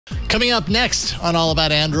Coming up next on All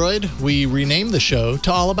About Android, we rename the show to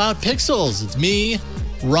All About Pixels. It's me,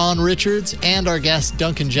 Ron Richards, and our guest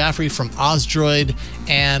Duncan Jaffrey from Osdroid,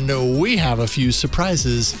 and we have a few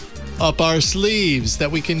surprises up our sleeves that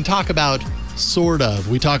we can talk about, sort of.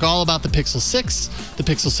 We talk all about the Pixel 6, the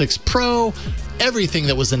Pixel 6 Pro, everything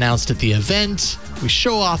that was announced at the event. We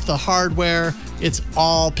show off the hardware. It's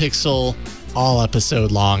all Pixel, all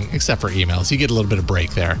episode long, except for emails. You get a little bit of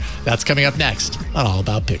break there. That's coming up next on All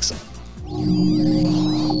About Pixel.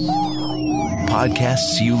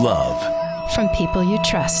 Podcasts you love. From people you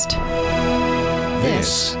trust.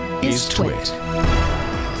 This is Twit.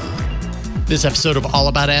 This episode of All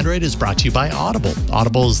About Android is brought to you by Audible.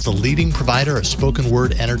 Audible is the leading provider of spoken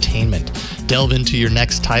word entertainment. Delve into your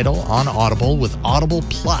next title on Audible with Audible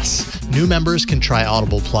Plus. New members can try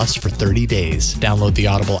Audible Plus for 30 days. Download the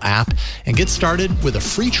Audible app and get started with a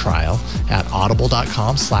free trial at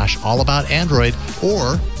audible.com/allaboutandroid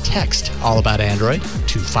or text All About Android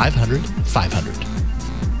to 500-500.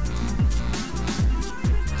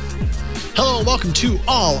 Hello and welcome to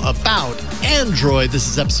All About Android. This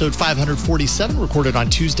is episode 547, recorded on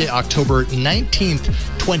Tuesday, October 19th,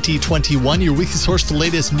 2021. Your weekly source for the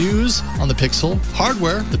latest news on the Pixel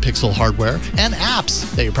hardware, the Pixel hardware, and apps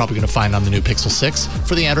that you're probably going to find on the new Pixel 6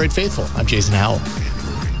 for the Android faithful. I'm Jason Howell.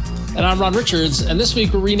 And I'm Ron Richards, and this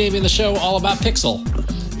week we're renaming the show All About Pixel.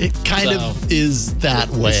 It kind of is that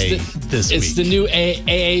way this week. It's the new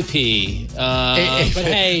AAP. But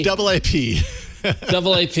hey, double AP.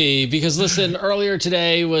 Double AP, because listen, earlier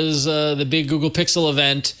today was the big Google Pixel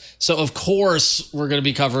event, so of course we're going to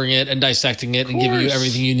be covering it and dissecting it and giving you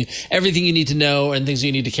everything you need to know and things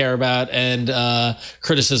you need to care about and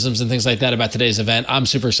criticisms and things like that about today's event. I'm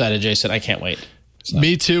super excited, Jason. I can't wait. So.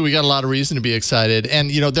 Me too. We got a lot of reason to be excited. And,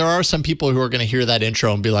 you know, there are some people who are going to hear that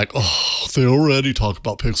intro and be like, oh, they already talk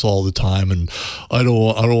about Pixel all the time. And I don't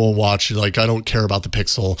want to watch it. Like, I don't care about the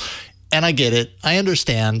Pixel. And I get it. I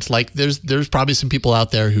understand. Like, there's probably some people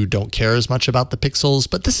out there who don't care as much about the Pixels,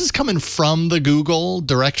 but this is coming from the Google,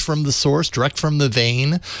 direct from the source, direct from the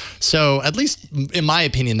vein. So at least in my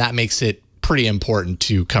opinion, that makes it pretty important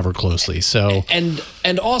to cover closely. So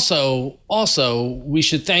and also we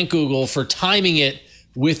should thank Google for timing it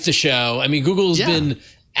with the show. I mean, Google's been,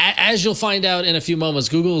 as you'll find out in a few moments,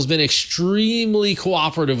 Google has been extremely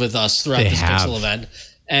cooperative with us throughout this Pixel event.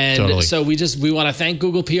 And so we want to thank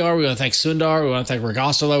Google PR. We want to thank Sundar. We want to thank Rick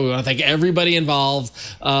Osterloh. We want to thank everybody involved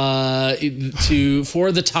for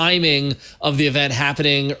the timing of the event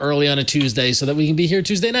happening early on a Tuesday so that we can be here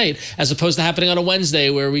Tuesday night, as opposed to happening on a Wednesday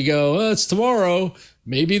where we go, oh, it's tomorrow.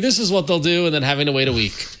 Maybe this is what they'll do, and then having to wait a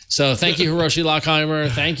week. So thank you, Hiroshi Lockheimer.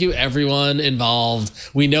 Thank you, everyone involved.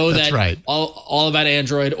 We know that all About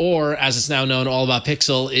Android, or as it's now known, All About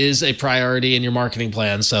Pixel, is a priority in your marketing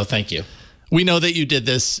plan. So thank you. We know that you did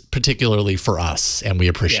this particularly for us, and we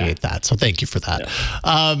appreciate that. So thank you for that.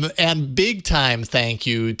 Yeah. And big time thank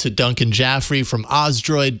you to Duncan Jaffrey from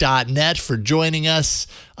Osdroid.net for joining us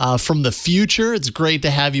from the future. It's great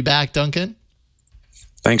to have you back, Duncan.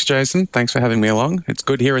 Thanks, Jason. Thanks for having me along. It's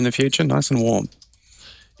good here in the future, nice and warm.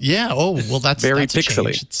 Yeah. Oh, well, that's very that's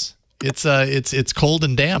pixely. It's cold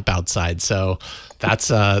and damp outside, so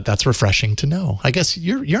that's refreshing to know. I guess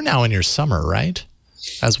you're now in your summer, right?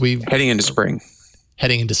 As we heading into spring.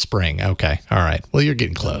 Okay. All right. Well, you're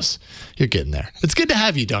getting close. You're getting there. It's good to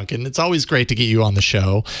have you, Duncan. It's always great to get you on the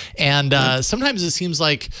show. And sometimes it seems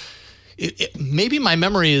like maybe my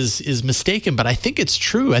memory is mistaken, but I think it's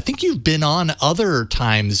true. I think you've been on other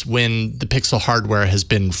times when the Pixel hardware has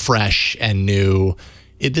been fresh and new.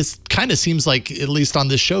 This kind of seems like, at least on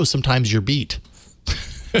this show, sometimes you're beat.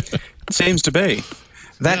 Seems to be.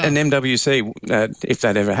 That and MWC, if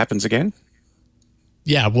that ever happens again.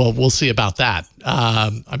 Yeah, well, we'll see about that.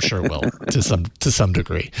 I'm sure we'll to some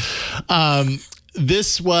degree.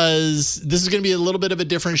 This is going to be a little bit of a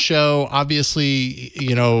different show. Obviously,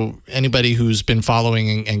 you know, anybody who's been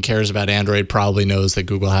following and cares about Android probably knows that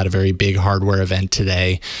Google had a very big hardware event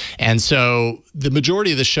today. And so the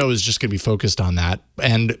majority of the show is just going to be focused on that.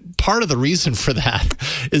 And part of the reason for that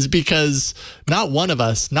is because not one of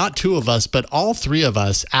us, not two of us, but all three of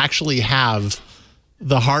us actually have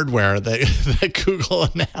the hardware that Google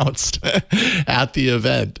announced at the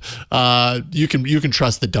event. You can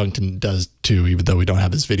trust that Duncan does too, even though we don't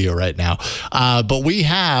have his video right now. But we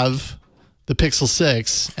have the Pixel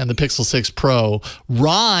 6 and the Pixel 6 Pro.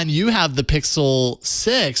 Ron, you have the Pixel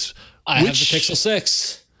 6. I have the Pixel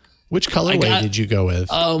 6. Which colorway did you go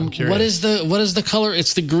with? I'm curious. What is the color?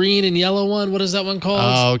 It's the green and yellow one. What is that one called?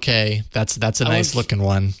 Oh, okay. That's a nice looking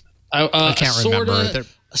one. I can't remember.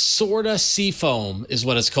 Sorta Seafoam is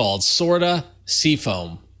what it's called. Sorta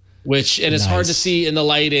Seafoam. and it's hard to see in the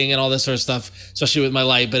lighting and all this sort of stuff, especially with my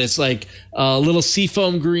light, but it's like a little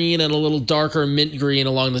seafoam green and a little darker mint green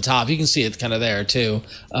along the top. You can see it kind of there too.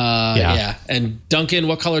 Yeah. And Duncan,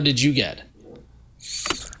 what color did you get?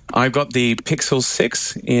 I've got the Pixel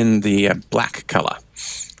 6 in the black color,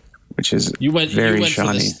 which is very shiny.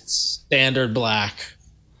 For the standard black.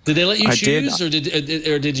 Did they let you choose, or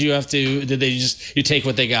did you have to? Did they just you take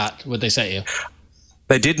what they got, what they sent you?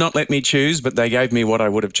 They did not let me choose, but they gave me what I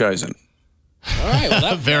would have chosen. All right, well,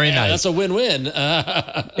 that's very nice. That's a win-win.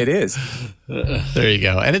 It is. There you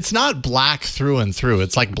go. And it's not black through and through.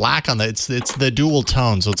 It's like black on the. It's the dual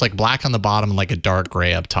tone, so it's like black on the bottom and like a dark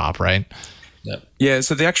gray up top, right? Yep. Yeah,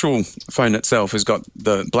 so the actual phone itself has got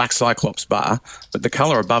the black Cyclops bar, but the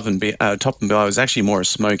color above and top and below is actually more a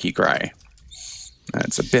smoky grey.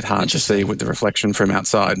 It's a bit hard to see with the reflection from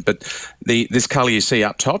outside, but this color you see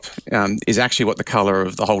up top is actually what the color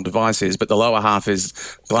of the whole device is, but the lower half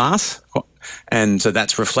is glass, and so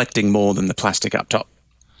that's reflecting more than the plastic up top.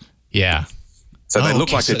 Yeah. So they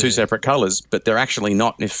look like they're two separate colors, but they're actually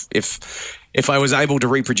not if I was able to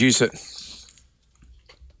reproduce it.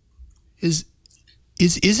 Is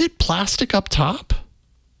it plastic up top?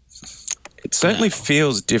 It certainly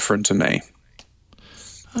feels different to me.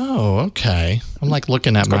 Oh, okay. I'm like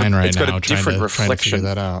looking at mine right now, trying to figure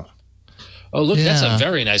that out. Oh, look, that's a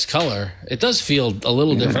very nice color. It does feel a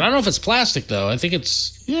little different. I don't know if it's plastic though. I think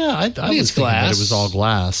it's I think it's glass. That it was all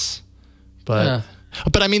glass, but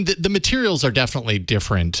I mean the materials are definitely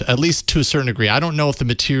different, at least to a certain degree. I don't know if the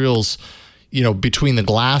materials, between the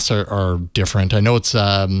glass are different. I know it's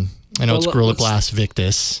it's Gorilla Glass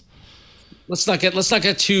Victus. Let's not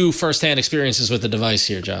get too firsthand experiences with the device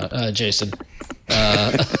here, Jason.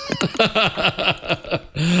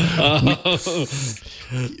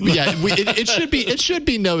 It should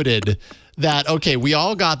be noted that we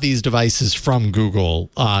all got these devices from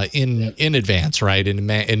Google in advance, right?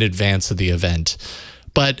 In advance of the event.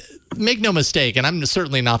 But make no mistake, and I'm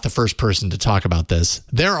certainly not the first person to talk about this,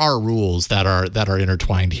 there are rules that are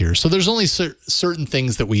intertwined here. So there's only certain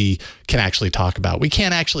things that we can actually talk about. We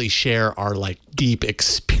can't actually share our deep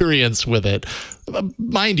experience with it.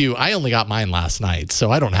 Mind you, I only got mine last night,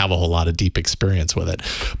 so I don't have a whole lot of deep experience with it.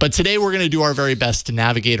 But today we're going to do our very best to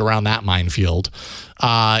navigate around that minefield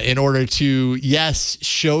in order to, yes,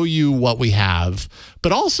 show you what we have,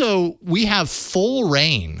 but also we have full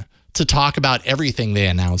reign to talk about everything they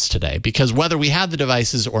announced today, because whether we had the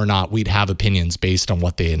devices or not, we'd have opinions based on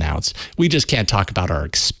what they announced. We just can't talk about our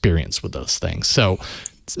experience with those things. So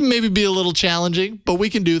it's maybe be a little challenging, but we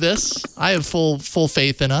can do this. I have full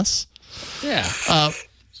faith in us. Yeah.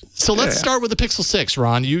 So let's start with the Pixel 6,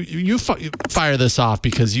 Ron. You fire this off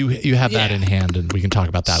because you have that in hand, and we can talk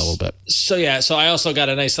about that a little bit. So I also got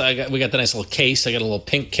we got the nice little case. I got a little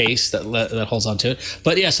pink case that holds onto it.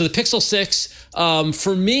 But so the Pixel 6,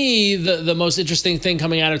 for me, the most interesting thing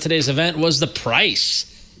coming out of today's event was the price.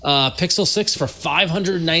 Pixel 6 for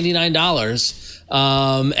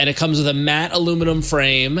 $599, and it comes with a matte aluminum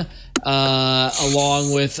frame,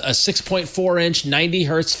 along with a 6.4-inch 90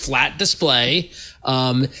 hertz flat display.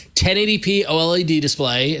 1080p OLED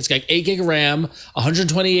display. It's got 8 gig of RAM,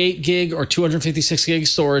 128 gig or 256 gig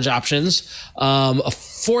storage options, a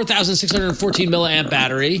 4,614 milliamp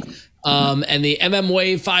battery, and the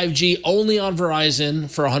Wave 5G only on Verizon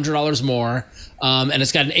for $100 more. And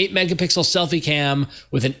it's got an 8 megapixel selfie cam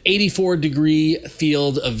with an 84-degree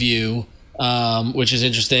field of view, which is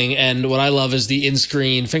interesting. And what I love is the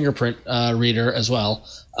in-screen fingerprint reader as well.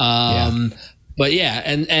 But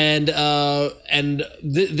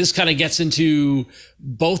this kind of gets into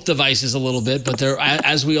both devices a little bit, but they're,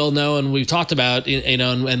 as we all know, and we've talked about,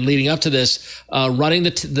 and leading up to this, running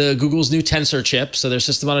the Google's new Tensor chip, so their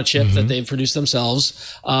system on a chip that they've produced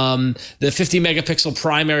themselves, the 50 megapixel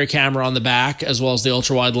primary camera on the back, as well as the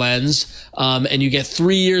ultra wide lens, and you get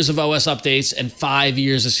 3 years of OS updates and 5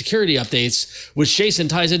 years of security updates, which, Jason,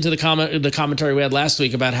 ties into the commentary we had last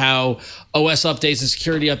week about how OS updates and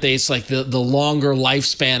security updates, like the longer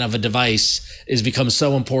lifespan of a device, has become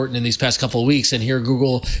so important in these past couple of weeks. And here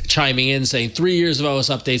Google chiming in saying 3 years of OS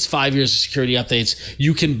updates, 5 years of security updates.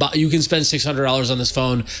 You can spend $600 on this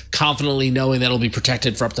phone confidently knowing that it'll be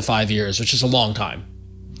protected for up to 5 years, which is a long time.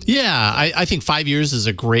 Yeah, I think 5 years is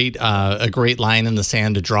a great line in the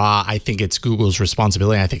sand to draw. I think it's Google's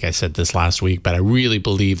responsibility. I think I said this last week, but I really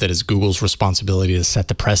believe that it's Google's responsibility to set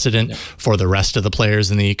the precedent for the rest of the players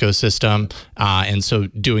in the ecosystem. And so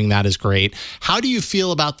doing that is great. How do you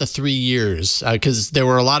feel about the 3 years? Because there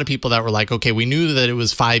were a lot of people that were like, okay, we knew that it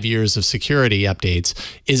was 5 years of security updates.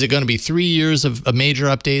 Is it going to be 3 years of major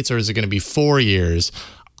updates, or is it going to be 4 years?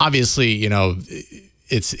 Obviously,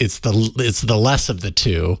 it's the less of the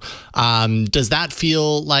two. Does that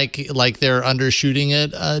feel like they're undershooting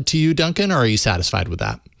it to you, Duncan, or are you satisfied with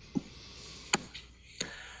that?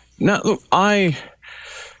 No, look, I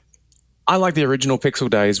like the original Pixel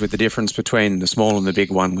days, with the difference between the small and the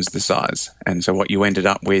big one was the size. And so what you ended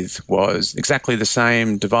up with was exactly the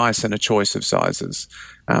same device and a choice of sizes.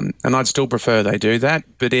 And I'd still prefer they do that.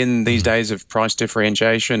 But in these days of price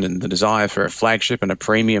differentiation and the desire for a flagship and a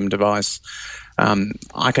premium device,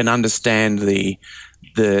 I can understand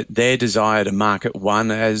their desire to market one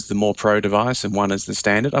as the more pro device and one as the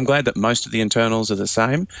standard. I'm glad that most of the internals are the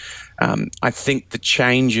same. I think the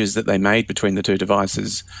changes that they made between the two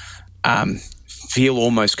devices feel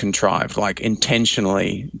almost contrived, like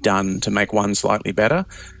intentionally done to make one slightly better.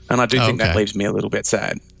 And I do think that leaves me a little bit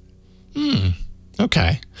sad.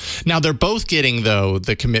 Okay. Now, they're both getting, though,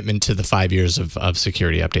 the commitment to the 5 years of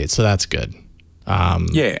security updates, so that's good.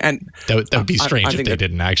 Yeah, and that would be strange if they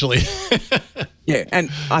didn't, actually. Yeah, and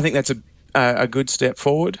I think that's a good step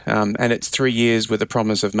forward. And it's 3 years with a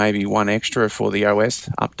promise of maybe one extra for the OS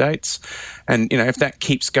updates. And, if that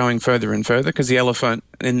keeps going further and further, because the elephant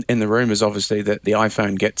in the room is obviously that the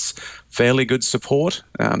iPhone gets fairly good support.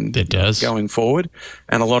 It does. Going forward.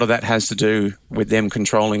 And a lot of that has to do with them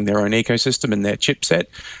controlling their own ecosystem and their chipset.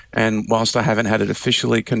 And whilst I haven't had it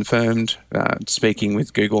officially confirmed, speaking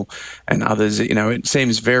with Google and others, it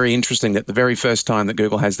seems very interesting that the very first time that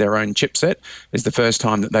Google has their own chipset is the first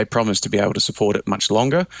time that they promise to be able to support it much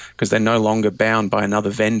longer, because they're no longer bound by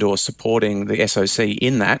another vendor supporting the SoC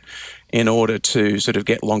in that, in order to sort of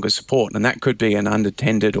get longer support. And that could be an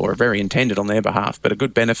unintended or a very intended on their behalf, but a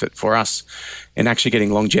good benefit for us in actually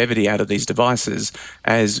getting longevity out of these devices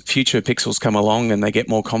as future Pixels come along and they get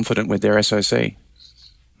more confident with their SoC.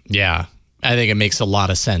 Yeah. I think it makes a lot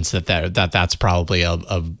of sense that's probably a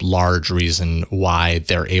large reason why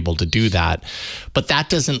they're able to do that. But that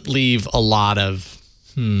doesn't leave a lot of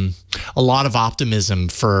optimism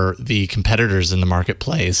for the competitors in the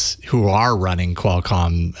marketplace who are running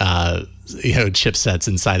Qualcomm chipsets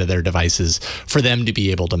inside of their devices, for them to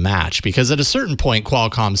be able to match. Because at a certain point,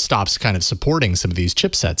 Qualcomm stops kind of supporting some of these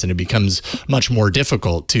chipsets, and it becomes much more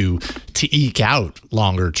difficult to eke out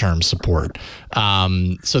longer term support.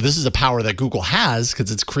 So this is a power that Google has,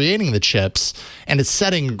 because it's creating the chips and it's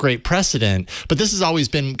setting a great precedent. But this has always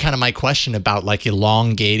been kind of my question about like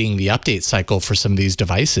elongating the update cycle for some of these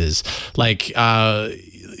devices. Like,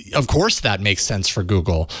 of course that makes sense for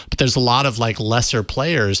Google, but there's a lot of like lesser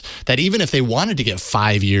players that even if they wanted to get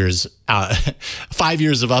 5 years, 5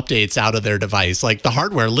 years of updates out of their device, like the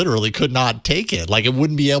hardware literally could not take it. Like it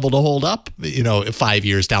wouldn't be able to hold up, 5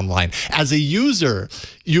 years down the line. As a user,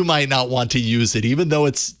 you might not want to use it, even though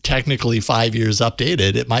it's technically 5 years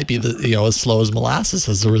updated. It might be as slow as molasses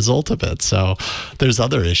as a result of it. So there's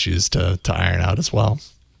other issues to iron out as well.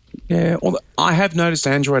 Yeah, well, I have noticed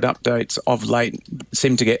Android updates of late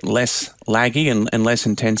seem to get less laggy and less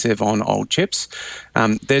intensive on old chips.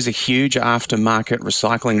 There's a huge aftermarket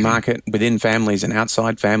recycling market within families and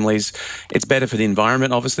outside families. It's better for the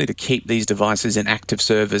environment, obviously, to keep these devices in active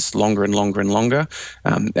service longer and longer and longer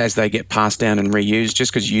as they get passed down and reused.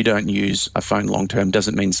 Just because you don't use a phone long term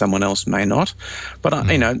doesn't mean someone else may not. But,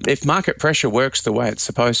 if market pressure works the way it's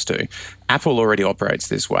supposed to, Apple already operates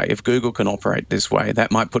this way. If Google can operate this way,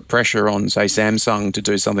 that might put pressure on, say, Samsung to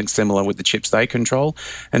do something similar with the chips they control.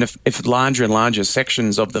 And if larger and larger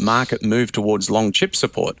sections of the market move towards long chip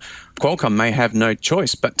support, Qualcomm may have no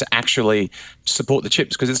choice but to actually support the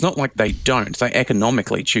chips, because it's not like they don't. They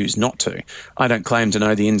economically choose not to. I don't claim to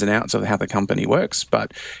know the ins and outs of how the company works,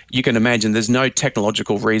 but you can imagine there's no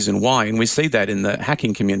technological reason why. And we see that in the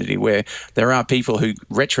hacking community, where there are people who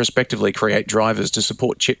retrospectively create drivers to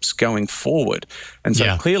support chips going forward. And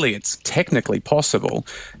so clearly it's technically possible,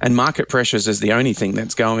 and market pressures is the only thing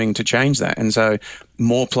that's going to change that. And so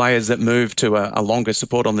more players that move to a longer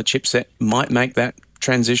support on the chipset might make that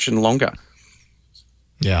transition longer.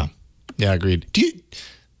 Yeah, agreed.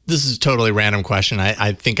 This is a totally random question.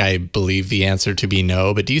 I think I believe the answer to be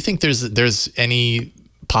no, but do you think there's any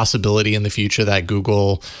possibility in the future that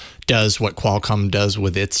Google does what Qualcomm does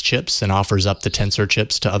with its chips and offers up the Tensor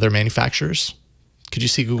chips to other manufacturers? Could you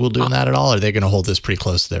see Google doing that at all? Or are they going to hold this pretty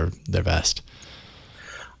close to their vest?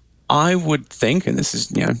 I would think, and this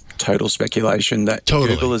is total speculation, that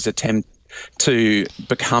Google is to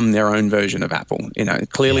become their own version of Apple.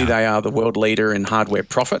 Clearly they are the world leader in hardware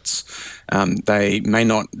profits. They may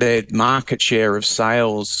not, their market share of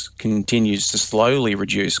sales continues to slowly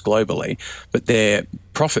reduce globally, but their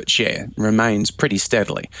profit share remains pretty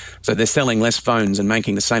steadily. So they're selling less phones and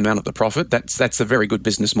making the same amount of the profit. That's a very good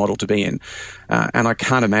business model to be in. And I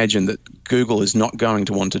can't imagine that Google is not going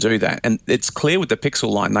to want to do that. And it's clear with the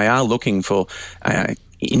Pixel line, they are looking for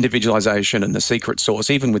individualization and the secret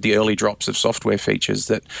sauce, even with the early drops of software features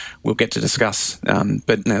that we'll get to discuss.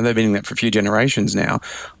 But they've been doing that for a few generations now.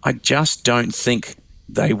 I just don't think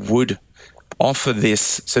they would offer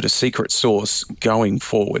this sort of secret sauce going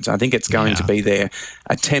forwards. I think it's going to be their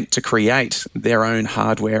attempt to create their own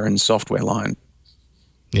hardware and software line.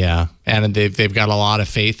 Yeah, and they've got a lot of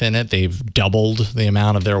faith in it. They've doubled the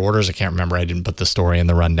amount of their orders. I can't remember. I didn't put the story in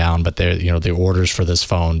the rundown, but the orders for this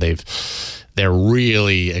phone, they're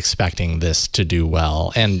really expecting this to do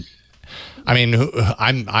well. And I mean,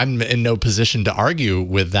 I'm in no position to argue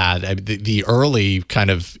with that. The early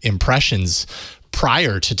kind of impressions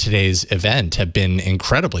prior to today's event have been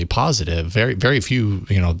incredibly positive. Very, very few,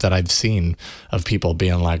 that I've seen of people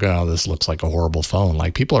being like, "Oh, this looks like a horrible phone."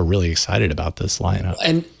 Like, people are really excited about this lineup.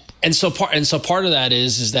 And so part of that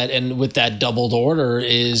is that, and with that doubled order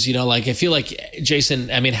is, I feel like,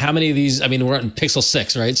 Jason, I mean, how many of these, we're on Pixel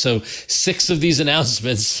 6, right? So 6 of these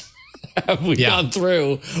announcements have we gone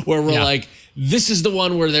through where we're like, this is the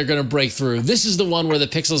one where they're going to break through. This is the one where the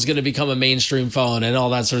Pixel is going to become a mainstream phone and all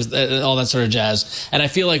that sort of jazz. And I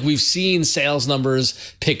feel like we've seen sales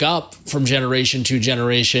numbers pick up from generation to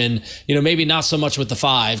generation. Maybe not so much with the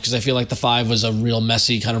 5, because I feel like the 5 was a real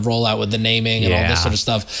messy kind of rollout with the naming and all this sort of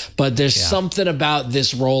stuff. But there's something about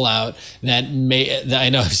this rollout that I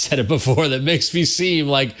know I've said it before, that makes me seem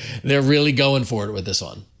like they're really going for it with this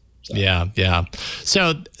one. So. Yeah.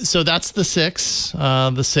 So that's the 6,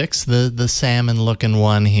 the salmon looking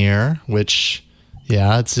one here, which,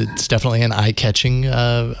 it's definitely an eye-catching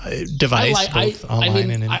device, both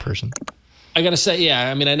online and in person. I gotta say,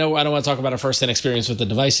 I know I don't want to talk about a first-hand experience with the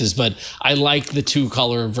devices, but I like the 2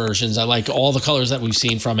 color versions. I like all the colors that we've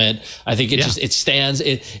seen from it. I think it stands.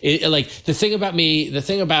 It like the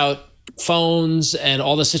thing about phones and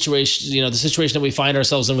all the situations, the situation that we find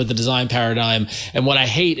ourselves in with the design paradigm. And what I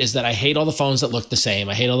hate is that I hate all the phones that look the same.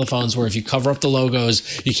 I hate all the phones where if you cover up the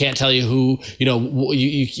logos, you can't tell you who,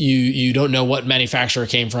 you don't know what manufacturer it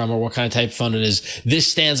came from or what kind of type of phone it is.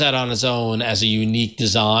 This stands out on its own as a unique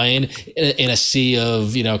design in a sea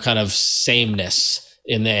of, kind of sameness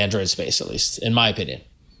in the Android space, at least in my opinion.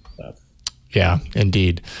 Yeah,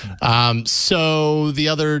 indeed. So the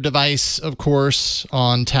other device, of course,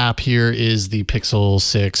 on tap here is the Pixel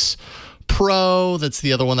 6 Pro. That's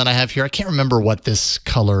the other one that I have here. I can't remember what this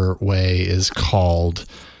colorway is called,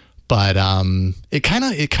 but it kind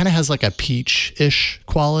of has like a peach-ish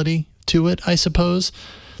quality to it, I suppose.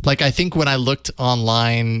 Like, I think when I looked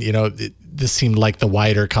online, this seemed like the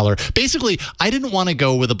whiter color. Basically, I didn't want to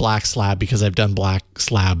go with a black slab because I've done black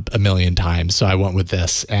slab a million times, so I went with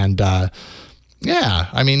this. And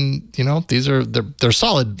these they're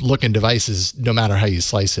solid looking devices no matter how you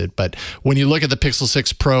slice it. But when you look at the Pixel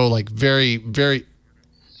 6 Pro, like very, very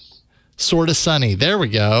sort of sunny. There we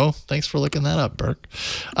go. Thanks for looking that up, Burke.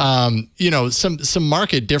 Some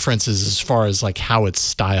market differences as far as like how it's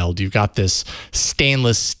styled. You've got this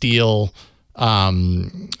stainless steel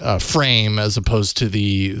frame as opposed to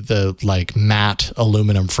the like matte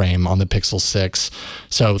aluminum frame on the Pixel 6.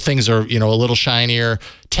 So things are, a little shinier.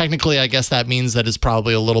 Technically, I guess that means that it's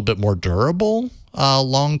probably a little bit more durable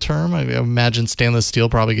long term. I imagine stainless steel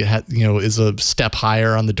probably is a step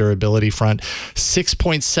higher on the durability front.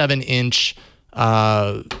 6.7 inch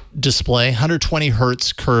display, 120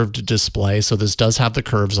 hertz curved display. So this does have the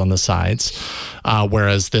curves on the sides,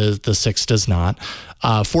 whereas the 6 does not.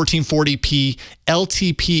 1440p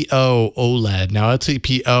LTPO OLED. Now,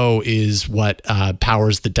 LTPO is what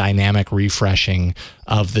powers the dynamic refreshing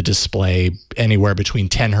of the display anywhere between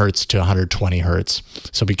 10 hertz to 120 hertz.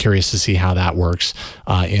 So be curious to see how that works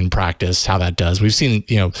in practice, how that does. We've seen,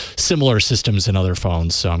 similar systems in other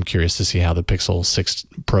phones, so I'm curious to see how the Pixel 6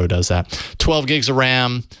 Pro does that. 12 gigs of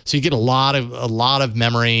RAM, so you get a lot of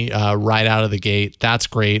memory right out of the gate. That's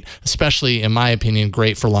great, especially in my opinion,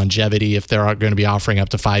 great for longevity. If they're going to be offering up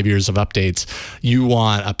to 5 years of updates, you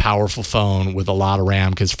want a powerful phone with a lot of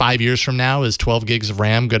RAM, because 5 years from now, is 12 gigs of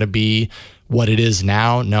RAM going to be what it is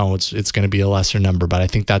now, no, it's going to be a lesser number, but I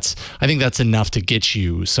think that's enough to get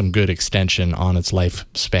you some good extension on its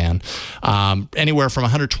lifespan. Anywhere from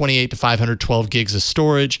 128 to 512 gigs of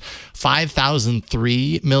storage,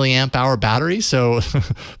 5,003 milliamp hour battery. So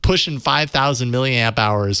pushing 5,000 milliamp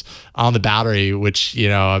hours on the battery, which,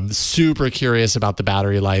 I'm super curious about the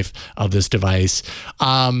battery life of this device.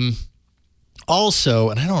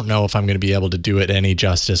 Also, and I don't know if I'm going to be able to do it any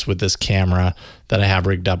justice with this camera that I have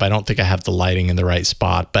rigged up. I don't think I have the lighting in the right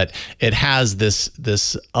spot, but it has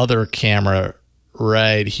this other camera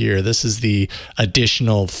right here. This is the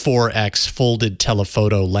additional 4x folded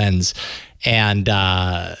telephoto lens. And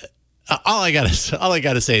all I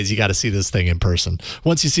gotta say is you got to see this thing in person.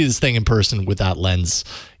 Once you see this thing in person with that lens,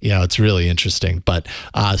 it's really interesting. But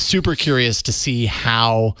super curious to see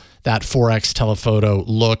how that 4x telephoto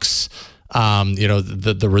looks.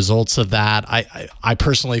 The results of that. I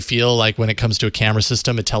personally feel like when it comes to a camera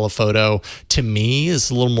system, a telephoto to me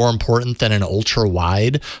is a little more important than an ultra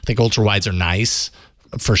wide. I think ultra wides are nice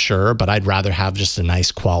for sure, but I'd rather have just a nice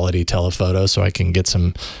quality telephoto so I can get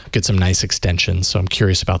some nice extensions. So I'm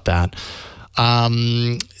curious about that.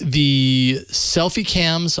 The selfie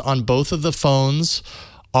cams on both of the phones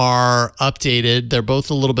are updated. They're both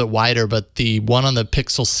a little bit wider, but the one on the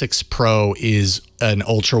Pixel 6 Pro is an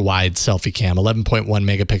ultra wide selfie cam, 11.1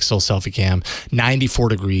 megapixel selfie cam, 94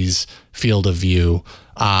 degrees field of view,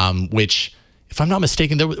 which, if I'm not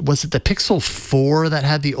mistaken, was it the Pixel 4 that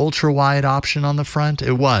had the ultra wide option on the front?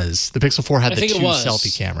 It was. The Pixel 4 had the two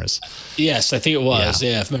selfie cameras. Yes, I think it was.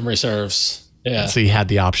 Yeah, if memory serves. Yeah. So you had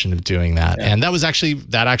the option of doing that. Yeah. And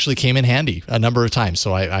that actually came in handy a number of times.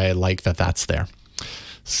 So I like that that's there.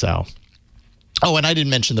 So, and I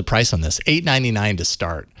didn't mention the price on this, $899 to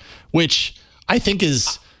start, which I think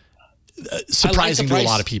is surprising to a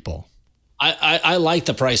lot of people. I like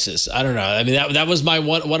the prices. I don't know. I mean, that was my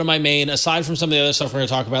one of my main, aside from some of the other stuff we're going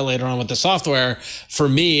to talk about later on with the software. For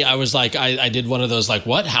me, I was like, I did one of those, like,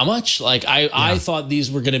 what? How much? Like, I thought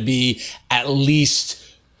these were going to be at least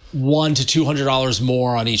 $100 to $200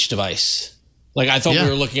 more on each device. Like, I thought we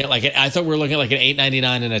were looking at like an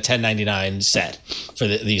 $899 and a $1099 set for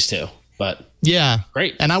these two. But yeah,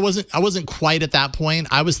 great. And I wasn't quite at that point.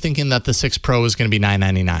 I was thinking that the 6 Pro was going to be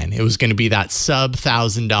 $999. It was going to be that sub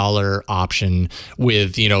 $1,000 option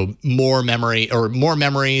with, more memory or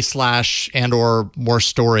more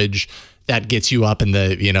storage that gets you up in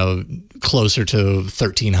the, closer to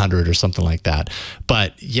 1,300 or something like that.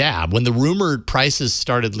 But yeah, when the rumored prices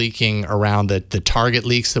started leaking around the Target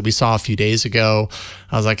leaks that we saw a few days ago,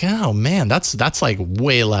 I was like, oh man, that's like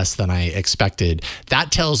way less than I expected.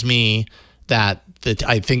 That tells me that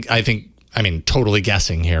I think totally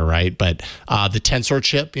guessing here, right? But the Tensor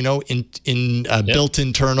chip, built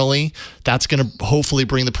internally, that's going to hopefully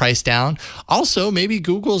bring the price down. Also, maybe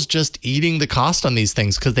Google's just eating the cost on these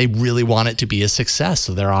things because they really want it to be a success.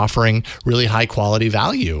 So they're offering really high quality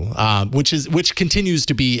value, which continues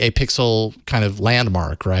to be a Pixel kind of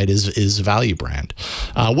landmark, right? Is a value brand.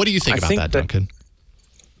 What do you think about that, Duncan?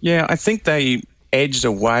 Yeah, I think they edged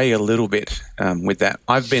away a little bit with that.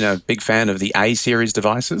 I've been a big fan of the A series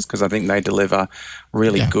devices because I think they deliver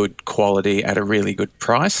really good quality at a really good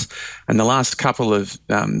price. And the last couple of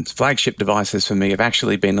flagship devices for me have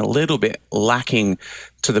actually been a little bit lacking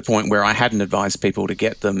to the point where I hadn't advised people to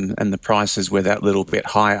get them and the prices were that little bit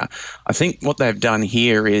higher. I think what they've done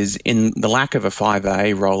here is, in the lack of a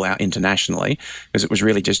 5A rollout internationally, because it was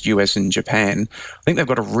really just US and Japan, I think they've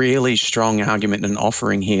got a really strong argument and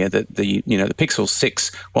offering here that the Pixel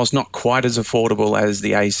 6, whilst not quite as affordable as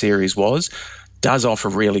the A series was, does offer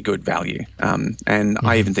really good value. And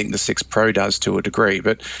I even think the 6 Pro does to a degree,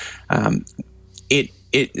 but it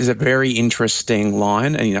is a very interesting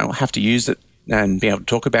line, and I'll have to use it and be able to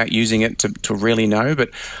talk about using it to really know. But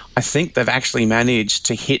I think they've actually managed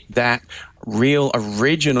to hit that real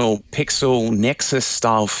original Pixel Nexus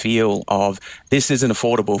style feel of this is an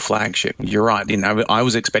affordable flagship. You're right. I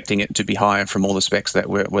was expecting it to be higher from all the specs that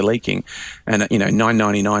were leaking, and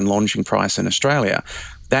 $999 launching price in Australia.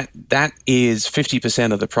 That is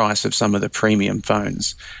 50% of the price of some of the premium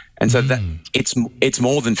phones. And so that it's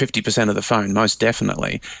more than 50% of the phone, most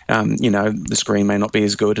definitely. The screen may not be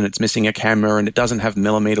as good, and it's missing a camera, and it doesn't have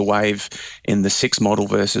millimeter wave in the 6 model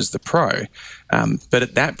versus the Pro. But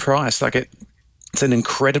at that price, it's an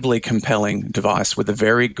incredibly compelling device with a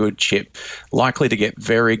very good chip, likely to get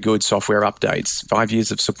very good software updates, 5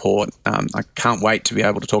 years of support. I can't wait to be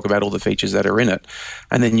able to talk about all the features that are in it.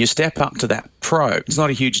 And then you step up to that Pro. It's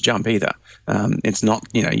not a huge jump either. It's not,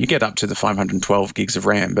 you get up to the 512 gigs of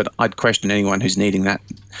RAM, but I'd question anyone who's needing that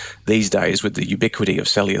these days with the ubiquity of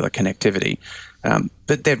cellular connectivity.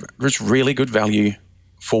 But there's really good value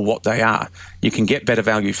for what they are. You can get better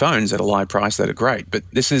value phones at a low price that are great, but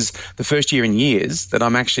this is the first year in years that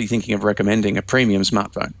I'm actually thinking of recommending a premium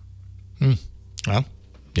smartphone. Well,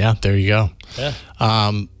 yeah, there you go.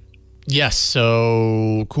 Yeah. Yes,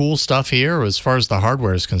 so cool stuff here as far as the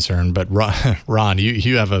hardware is concerned. But Ron,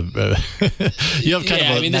 you have a you have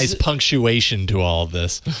kind of a nice punctuation to all of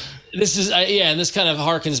this. This is and this kind of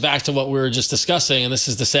harkens back to what we were just discussing, and this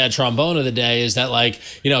is the sad trombone of the day, is that, like,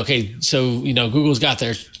 okay, so Google's got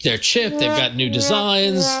their chip, they've got new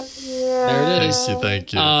designs. There it is.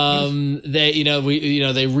 Thank you.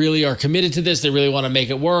 They really are committed to this. They really want to make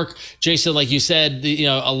it work. Jason, like you said,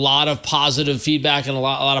 a lot of positive feedback and a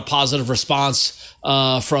lot of positive response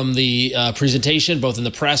from the presentation, both in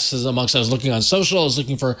the press as amongst. I was looking on social. I was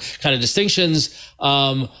looking for kind of distinctions,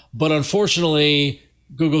 but unfortunately,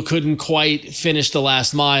 Google couldn't quite finish the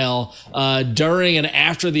last mile. During and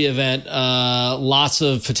after the event, lots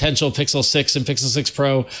of potential Pixel 6 and Pixel 6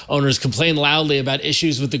 Pro owners complained loudly about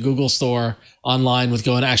issues with the Google store online with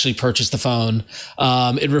going to actually purchase the phone.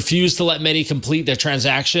 It refused to let many complete their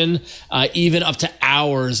transaction, even up to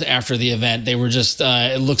hours after the event. They were just,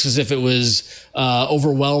 it looks as if it was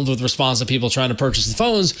overwhelmed with response of people trying to purchase the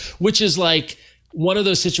phones, which is like, one of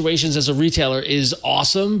those situations as a retailer is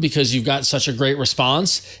awesome because you've got such a great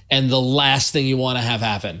response, and the last thing you want to have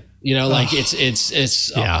happen,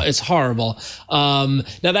 it's horrible. Now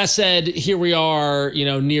that said, here we are,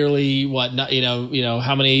 nearly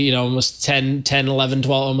how many, almost 10, 11,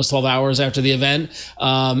 12, almost 12 hours after the event.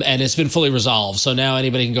 And it's been fully resolved. So now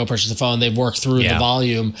anybody can go purchase the phone. They've worked through the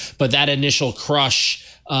volume, but that initial crush,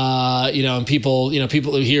 and people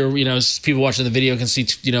who hear, people watching the video can see,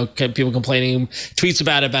 people complaining, tweets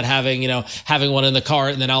about having one in the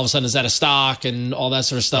cart, and then all of a sudden it's out of stock and all that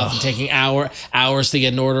sort of stuff, and taking hours to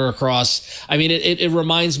get an order across. I mean, it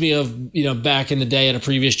reminds me of, back in the day at a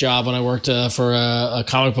previous job when I worked for a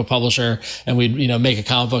comic book publisher, and we'd, make a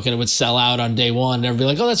comic book and it would sell out on day one, and everybody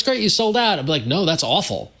like, oh, that's great, you sold out. I'd be like, no, that's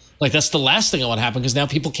awful. Like, that's the last thing I want to happen, because now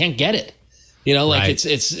people can't get it. Right.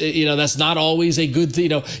 It's that's not always a good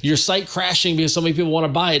thing. Your site crashing because so many people want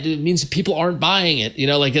to buy it, it means people aren't buying it.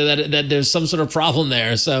 That there's some sort of problem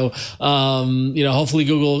there. So, hopefully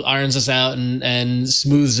Google irons this out and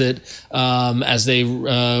smooths it as they,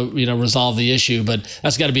 resolve the issue. But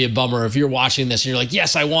that's got to be a bummer if you're watching this and you're like,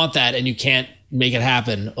 yes, I want that, and you can't make it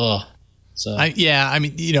happen. Ugh. So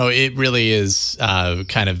it really is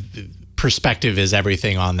kind of. Perspective is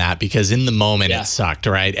everything on that, because in the moment it sucked,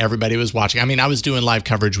 right? Everybody was watching. I mean, I was doing live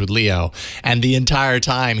coverage with Leo, and the entire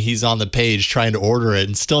time he's on the page trying to order it,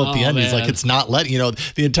 and still at the end he's like, it's not letting,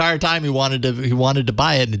 the entire time he wanted to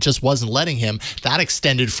buy it, and it just wasn't letting him. That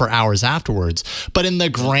extended for hours afterwards. But in the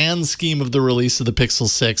grand scheme of the release of the Pixel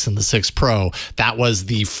 6 and the 6 Pro, that was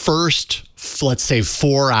the first, let's say,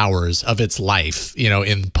 4 hours of its life,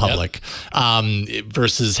 in public,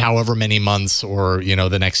 versus however many months or,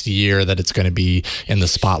 the next year that it's going to be in the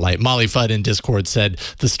spotlight. Molly Fudd in Discord said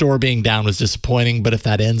the store being down was disappointing, but if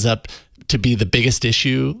that ends up to be the biggest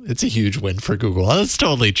issue, it's a huge win for Google. That's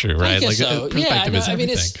totally true, right? I guess so. Perspective is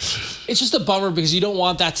everything. It's just a bummer because you don't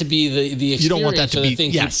want that to be the experience. You don't want that to be,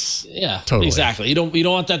 totally. Exactly. You don't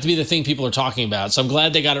want that to be the thing people are talking about. So I'm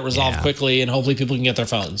glad they got it resolved quickly, and hopefully people can get their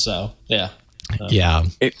phones. So,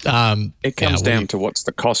 It comes down to what's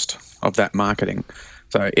the cost of that marketing.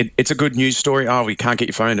 So it's a good news story. Oh, we can't get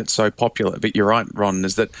your phone, it's so popular. But you're right, Ron,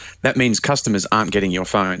 is that means customers aren't getting your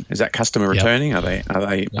phone. Is that customer returning? Are they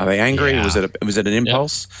angry? Yeah. Was it an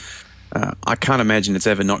impulse? I can't imagine it's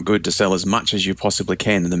ever not good to sell as much as you possibly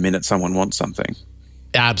can in the minute someone wants something.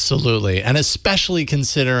 Absolutely. And especially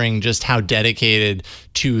considering just how dedicated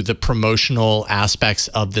to the promotional aspects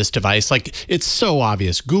of this device. Like, it's so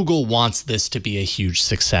obvious. Google wants this to be a huge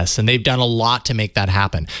success, and they've done a lot to make that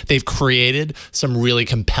happen. They've created some really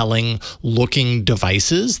compelling looking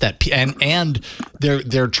devices that, and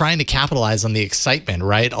they're trying to capitalize on the excitement,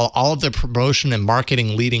 right? All of the promotion and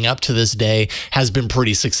marketing leading up to this day has been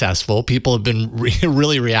pretty successful. People have been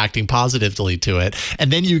really reacting positively to it.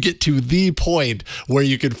 And then you get to the point where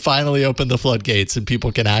you can finally open the floodgates and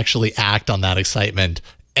people can actually act on that excitement,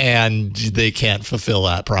 and they can't fulfill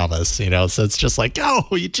that promise, So it's just like, oh,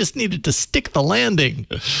 you just needed to stick the landing.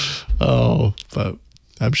 Oh, but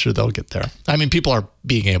I'm sure they'll get there. I mean, people are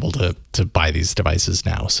being able to buy these devices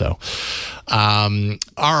now. So,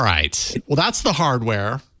 all right. Well, that's the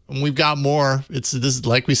hardware. And we've got more. This,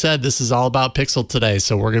 like we said, this is all about Pixel today.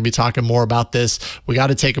 So we're going to be talking more about this. We got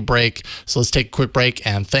to take a break. So let's take a quick break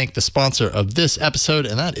and thank the sponsor of this episode,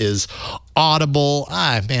 and that is Audible.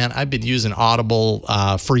 Man, I've been using Audible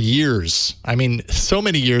for years. I mean, so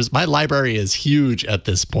many years. My library is huge at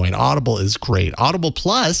this point. Audible is great. Audible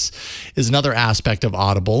Plus is another aspect of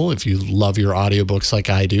Audible. If you love your audiobooks like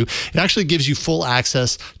I do, it actually gives you full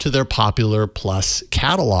access to their popular Plus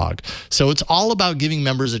catalog. So it's all about giving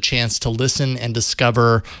members a chance to listen and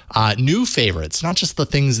discover new favorites, not just the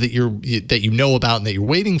things that you know about and that you're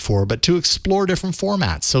waiting for, but to explore different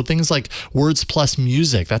formats. So things like Words Plus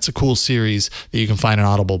Music, that's a cool series that you can find on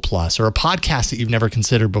Audible Plus, or a podcast that you've never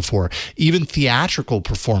considered before, even theatrical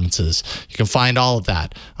performances. You can find all of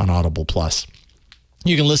that on Audible Plus.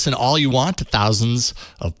 You can listen all you want to thousands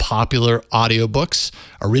of popular audiobooks,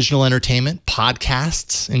 original entertainment,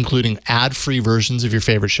 podcasts, including ad-free versions of your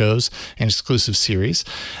favorite shows and exclusive series.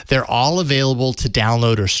 They're all available to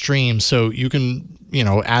download or stream, so you can,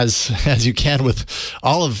 as you can with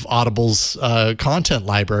all of Audible's content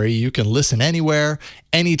library, you can listen anywhere,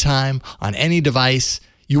 anytime, on any device.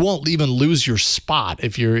 You won't even lose your spot.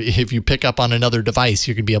 If you pick up on another device,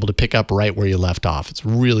 you're going to be able to pick up right where you left off. It's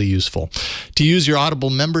really useful. To use your Audible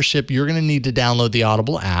membership, you're going to need to download the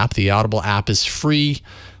Audible app. The Audible app is free.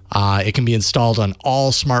 It can be installed on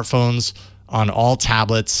all smartphones, on all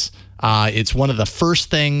tablets. It's one of the first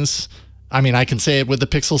things. I mean, I can say it with the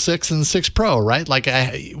Pixel 6 and 6 Pro, right? Like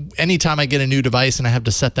anytime I get a new device and I have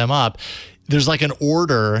to set them up, there's like an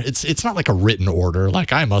order. It's not like a written order,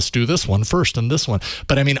 like I must do this one first and this one.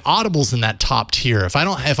 But I mean, Audible's in that top tier. If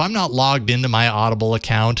I'm not logged into my Audible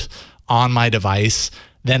account on my device,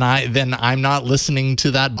 then I'm not listening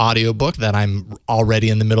to that audiobook that I'm already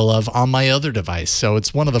in the middle of on my other device. So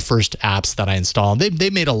it's one of the first apps that I install. They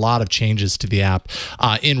made a lot of changes to the app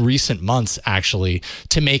in recent months, actually,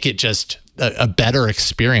 to make it just a better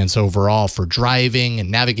experience overall for driving and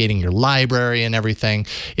navigating your library and everything.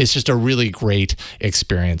 It's just a really great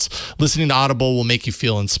experience. Listening to Audible will make you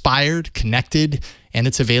feel inspired, connected, and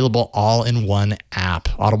it's available all in one app.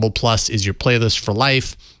 Audible Plus is your playlist for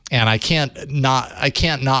life. And I can't not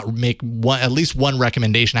make at least one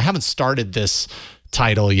recommendation. I haven't started this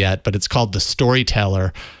title yet, but it's called The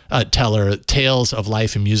Storyteller, Tales of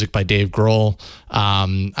Life and Music by Dave Grohl.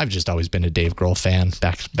 I've just always been a Dave Grohl fan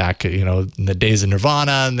back in the days of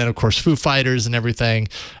Nirvana, and then of course Foo Fighters and everything.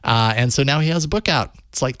 And so now he has a book out.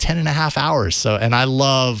 It's like 10.5 hours. So, and I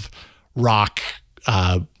love rock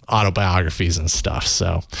autobiographies and stuff.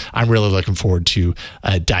 So I'm really looking forward to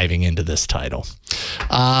diving into this title.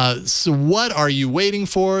 So what are you waiting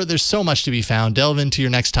for? There's so much to be found. Delve into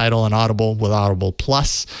your next title on Audible with Audible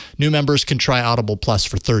Plus. New members can try Audible Plus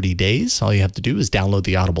for 30 days. All you have to do is download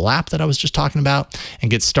the Audible app that I was just talking about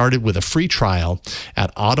and get started with a free trial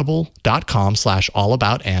at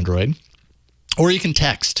audible.com/allaboutandroid. Or you can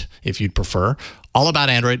text, if you'd prefer, All About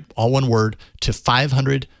Android, all one word, to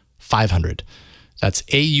 500 500. That's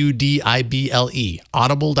AUDIBLE,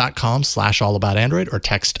 audible.com/allaboutandroid, or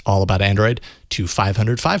text All About Android to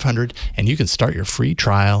 500 500, and you can start your free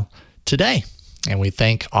trial today. And we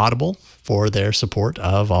thank Audible for their support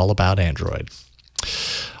of All About Android.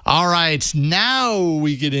 All right, now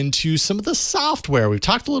we get into some of the software. We've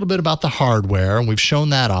talked a little bit about the hardware, and we've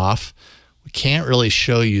shown that off. We can't really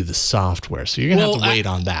show you the software, so you're going to have to wait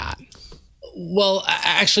on that. Well,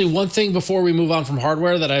 actually, one thing before we move on from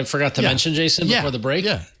hardware that I forgot to mention, Jason, before the break.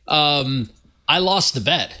 Yeah. I lost the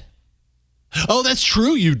bet. Oh, that's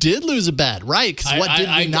true. You did lose a bet, right? Because what did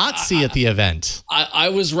we not see at the event? I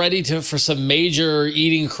was ready for some major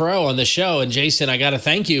eating crow on the show, and Jason, I got to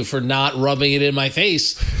thank you for not rubbing it in my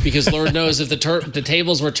face, because Lord knows if the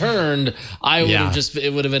tables were turned, I would have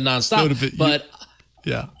it would have been nonstop. But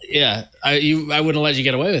I wouldn't let you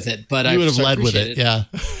get away with it, but you would have led with it. Yeah.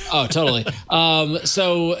 Oh, totally.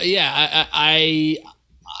 So yeah, I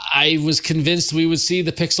was convinced we would see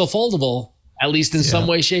the Pixel Foldable, at least in some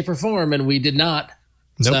way, shape, or form, and we did not.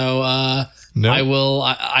 Nope. So I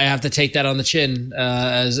have to take that on the chin,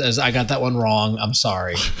 as I got that one wrong. I'm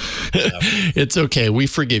sorry. It's okay. We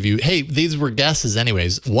forgive you. Hey, these were guesses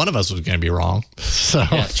anyways. One of us was going to be wrong. So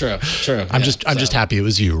yeah, true. I'm just happy it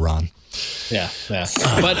was you, Ron. Yeah.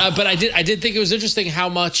 But I did think it was interesting how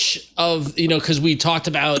much of, because we talked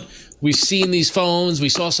about, we've seen these phones, we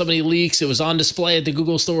saw so many leaks, it was on display at the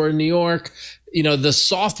Google store in New York. The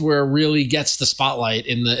software really gets the spotlight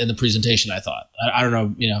in the presentation, I thought. I don't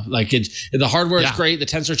know, the hardware is great, the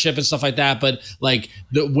Tensor chip and stuff like that, but like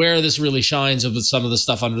where this really shines with some of the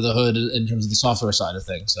stuff under the hood in terms of the software side of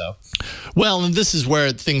things. So, well, and this is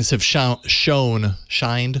where things have shown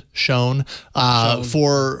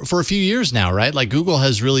for a few years now, right? Like Google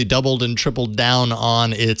has really doubled and tripled down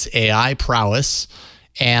on its AI prowess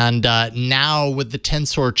And now with the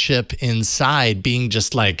Tensor chip inside being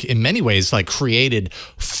just like, in many ways, like created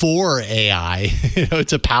for AI,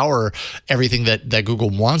 to power everything that Google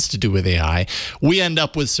wants to do with AI, we end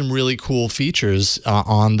up with some really cool features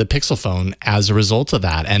on the Pixel phone as a result of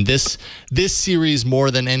that. And this series,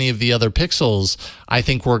 more than any of the other Pixels, I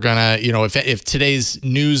think we're gonna, if today's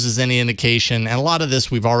news is any indication, and a lot of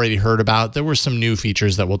this we've already heard about, there were some new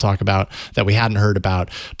features that we'll talk about that we hadn't heard about.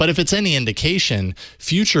 But if it's any indication,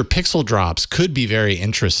 future Pixel drops could be very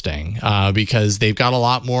interesting because they've got a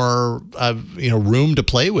lot more room to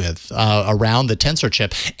play with around the Tensor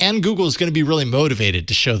chip, and Google is going to be really motivated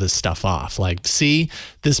to show this stuff off. Like, see,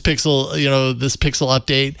 this Pixel, this Pixel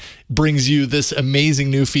update brings you this amazing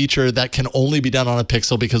new feature that can only be done on a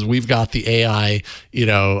Pixel because we've got the AI,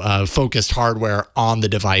 focused hardware on the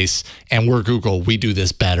device, and we're Google. We do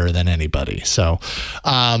this better than anybody. So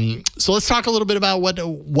let's talk a little bit about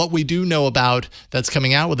what we do know about that's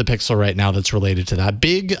coming out with the Pixel right now that's related to that.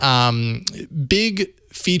 Big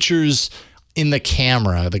features in the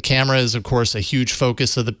camera. The camera is, of course, a huge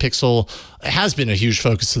focus of the Pixel. It has been a huge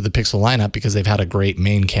focus of the Pixel lineup because they've had a great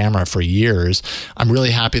main camera for years. I'm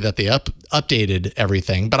really happy that they updated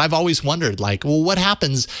everything, but I've always wondered, like, well, what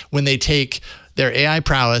happens when they take their AI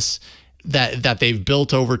prowess that they've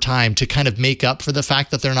built over time to kind of make up for the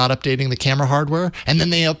fact that they're not updating the camera hardware, and then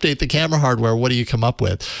they update the camera hardware? What do you come up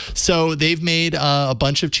with? So they've made a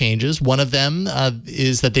bunch of changes. One of them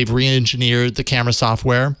is that they've re-engineered the camera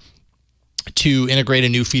software to integrate a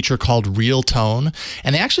new feature called Real Tone.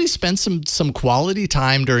 And they actually spent some quality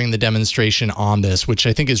time during the demonstration on this, which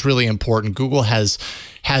I think is really important. Google has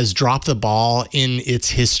dropped the ball in its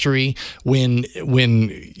history when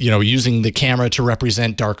using the camera to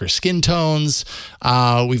represent darker skin tones.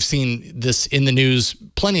 We've seen this in the news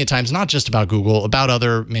plenty of times, not just about Google, about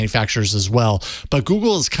other manufacturers as well. But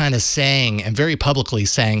Google is kind of saying, and very publicly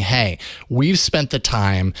saying, hey, we've spent the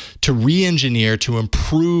time to re-engineer, to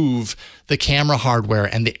improve the camera hardware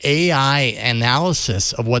and the AI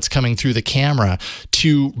analysis of what's coming through the camera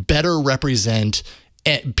to better represent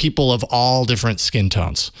people of all different skin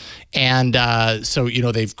tones. And so,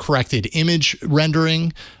 they've corrected image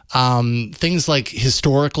rendering. Things like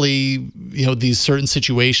historically, these certain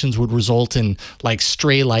situations would result in like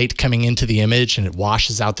stray light coming into the image and it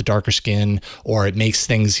washes out the darker skin, or it makes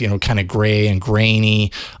things, kind of gray and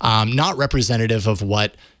grainy, not representative of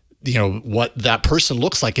what that person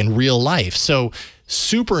looks like in real life. So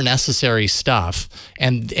super necessary stuff.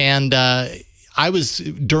 And I was,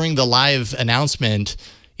 during the live announcement,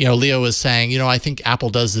 Leo was saying, I think Apple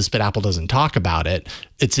does this, but Apple doesn't talk about it.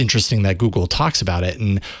 It's interesting that Google talks about it.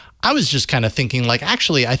 And I was just kind of thinking, like,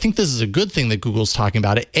 actually, I think this is a good thing that Google's talking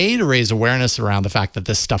about it. A, to raise awareness around the fact that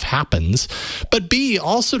this stuff happens, but B,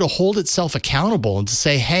 also to hold itself accountable and to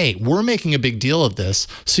say, hey, we're making a big deal of this,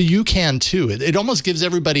 so you can too. It almost gives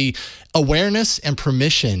everybody awareness and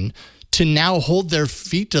permission to now hold their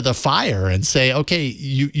feet to the fire and say, okay,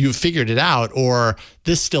 you've figured it out, or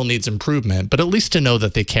this still needs improvement, but at least to know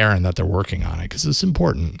that they care and that they're working on it, because it's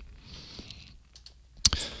important.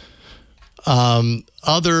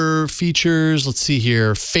 Other features, let's see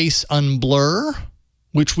here, face unblur,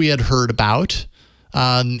 which we had heard about.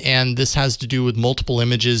 And this has to do with multiple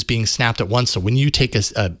images being snapped at once. So when you take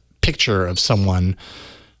a picture of someone,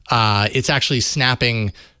 it's actually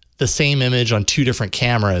snapping the same image on two different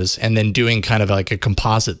cameras and then doing kind of like a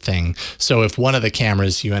composite thing. So if one of the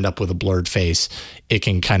cameras, you end up with a blurred face, it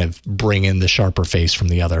can kind of bring in the sharper face from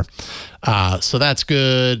the other. So that's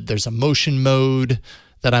good. There's a motion mode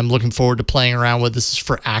that I'm looking forward to playing around with. This is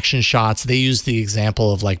for action shots. They use the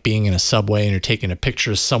example of like being in a subway and you're taking a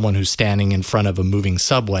picture of someone who's standing in front of a moving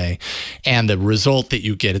subway, and the result that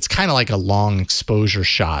you get, it's kind of like a long exposure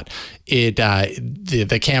shot.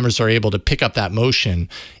 The cameras are able to pick up that motion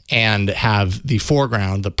and have the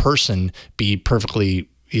foreground, the person, be perfectly,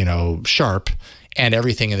 sharp, and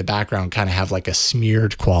everything in the background kind of have like a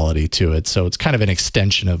smeared quality to it. So it's kind of an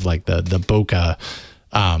extension of like the bokeh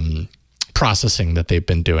processing that they've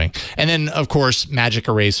been doing. And then, of course, Magic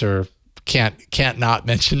Eraser. Can't not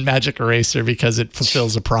mention Magic Eraser because it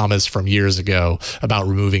fulfills a promise from years ago about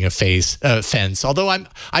removing a fence. Although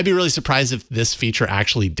I'd be really surprised if this feature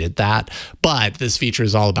actually did that. But this feature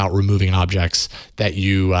is all about removing objects that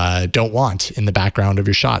you don't want in the background of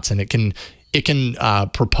your shots, and it can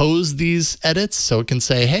propose these edits. So it can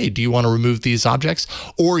say, hey, do you want to remove these objects?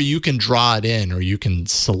 Or you can draw it in, or you can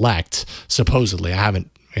select, supposedly, I haven't,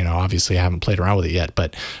 obviously I haven't played around with it yet,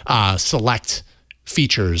 but select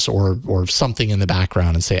features or something in the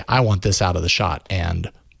background and say, I want this out of the shot, and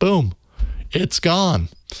boom, it's gone.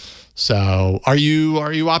 So are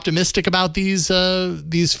you optimistic about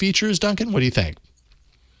these features, Duncan? What do you think?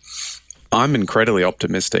 I'm incredibly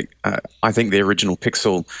optimistic. I think the original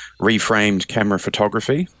Pixel reframed camera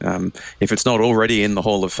photography. If it's not already in the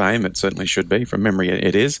Hall of Fame, it certainly should be. From memory,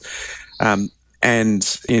 it is.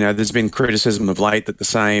 And, there's been criticism of late that the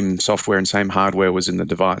same software and same hardware was in the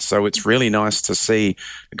device. So it's really nice to see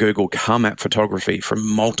Google come at photography from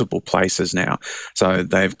multiple places now. So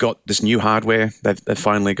they've got this new hardware. They've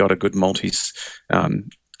finally got a good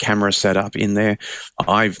camera setup in there.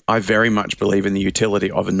 I very much believe in the utility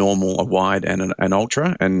of a normal, a wide, and an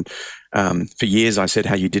ultra. And for years I said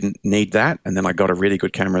how you didn't need that, and then I got a really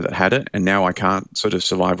good camera that had it, and now I can't sort of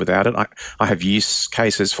survive without it. I have use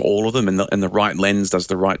cases for all of them, and the right lens does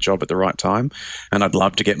the right job at the right time. And I'd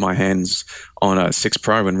love to get my hands on a 6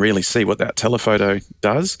 Pro and really see what that telephoto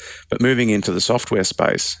does. But moving into the software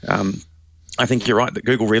space, I think you're right that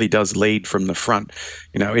Google really does lead from the front.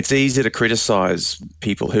 It's easy to criticize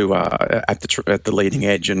people who are at the leading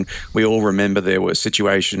edge, and we all remember there were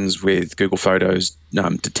situations with Google Photos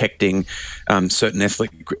detecting certain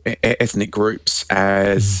ethnic groups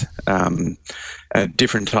as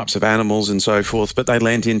different types of animals and so forth. But they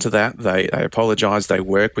lent into that. They apologized. They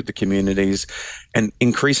worked with the communities and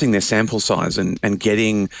increasing their sample size and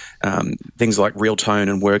getting things like real tone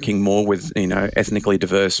and working more with ethnically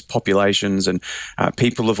diverse populations and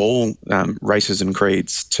people of all races and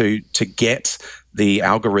creeds to get the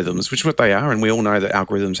algorithms, which is what they are, and we all know that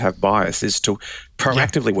algorithms have bias, is to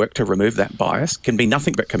proactively work to remove that bias, can be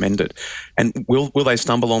nothing but commended. And will they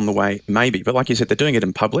stumble on the way? Maybe. But like you said, they're doing it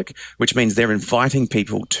in public, which means they're inviting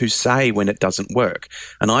people to say when it doesn't work.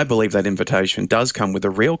 And I believe that invitation does come with a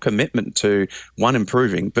real commitment to, one,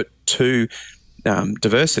 improving, but two,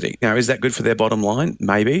 diversity. Now, is that good for their bottom line?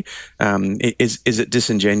 Maybe. Is it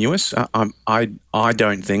disingenuous? I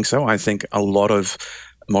don't think so. I think a lot of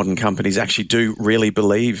modern companies actually do really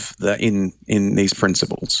believe that in these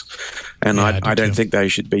principles, and I don't think they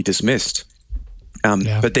should be dismissed.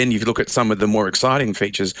 But then you look at some of the more exciting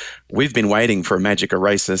features. We've been waiting for a magic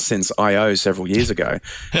eraser since I/O several years ago,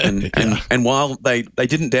 and while they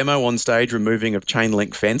didn't demo on stage removing a chain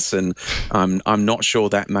link fence, and I'm not sure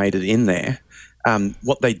that made it in there.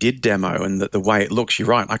 What they did demo and the way it looks, you're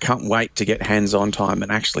right. I can't wait to get hands-on time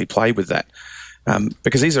and actually play with that.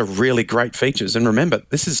 Because these are really great features. And remember,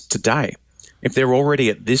 this is today. If they're already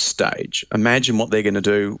at this stage, imagine what they're going to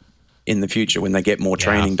do in the future when they get more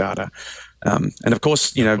training data. And of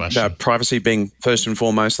course, privacy being first and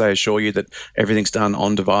foremost, they assure you that everything's done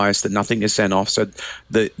on device, that nothing is sent off. So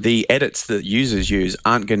the edits that users use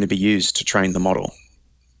aren't going to be used to train the model.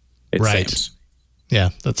 It seems. Yeah,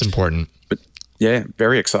 that's important. But yeah,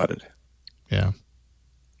 very excited. Yeah.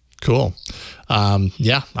 Cool. Cameras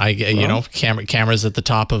at the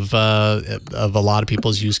top of a lot of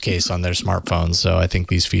people's use case on their smartphones. So I think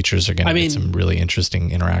these features are going to get some really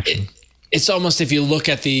interesting interaction. It's almost, if you look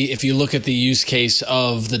at the use case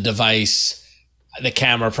of the device, the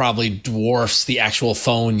camera probably dwarfs the actual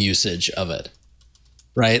phone usage of it.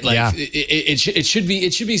 Right? Like it should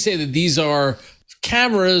be said that these are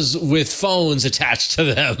cameras with phones attached to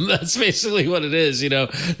them. That's basically what it is.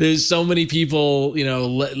 There's so many people,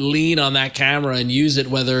 lean on that camera and use it,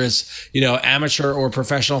 whether it's, amateur or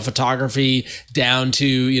professional photography, down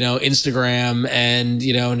to, Instagram and,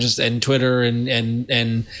 and Twitter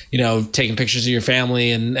and taking pictures of your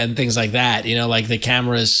family and things like that. Like the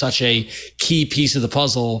camera is such a key piece of the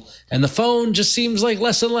puzzle, and the phone just seems like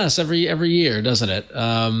less and less every year, doesn't it?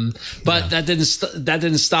 But that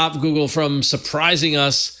didn't stop Google from surprising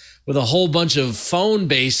us with a whole bunch of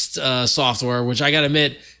phone-based software, which I got to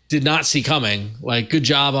admit did not see coming. Like, good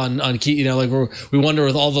job on key. We wonder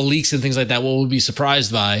with all the leaks and things like that, what we'll be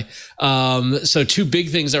surprised by. So two big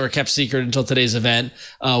things that were kept secret until today's event: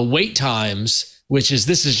 wait times.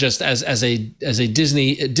 This is just as a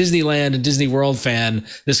Disneyland and Disney World fan,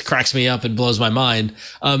 this cracks me up and blows my mind.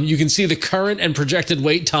 You can see the current and projected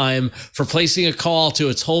wait time for placing a call to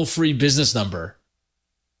a toll-free business number.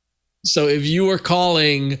 So if you are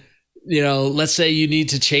calling, let's say you need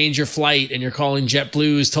to change your flight and you're calling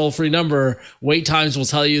JetBlue's toll-free number, wait times will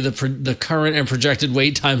tell you the current and projected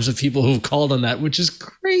wait times of people who've called on that, which is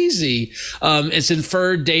crazy. It's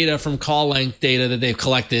inferred data from call length data that they've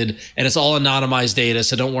collected, and it's all anonymized data.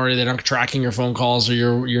 So don't worry, they're not tracking your phone calls or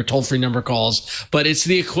your toll-free number calls, but it's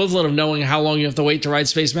the equivalent of knowing how long you have to wait to ride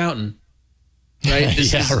Space Mountain. Right.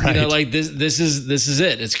 This is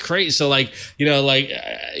it. It's crazy. So the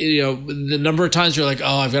number of times you're like,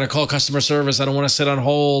 oh, I've got to call customer service. I don't want to sit on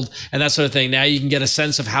hold and that sort of thing. Now you can get a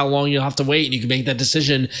sense of how long you'll have to wait, and you can make that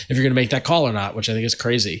decision if you're going to make that call or not, which I think is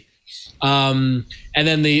crazy. And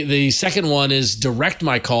then the second one is Direct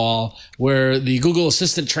My Call, where the Google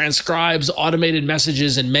Assistant transcribes automated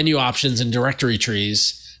messages and menu options in directory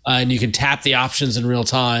trees. and you can tap the options in real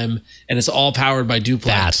time, and it's all powered by Duplex.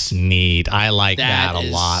 That's neat. I like that a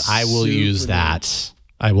lot. I will use that.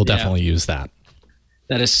 I will definitely use that.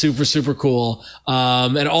 That is super, super cool.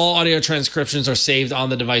 And all audio transcriptions are saved on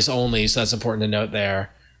the device only, so that's important to note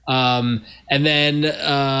there. And then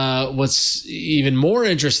what's even more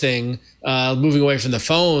interesting, moving away from the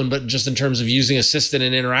phone, but just in terms of using Assistant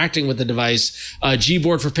and interacting with the device,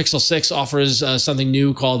 Gboard for Pixel 6 offers something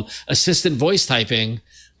new called Assistant Voice Typing,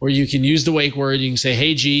 where you can use the wake word. You can say,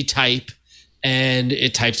 "Hey G, type," and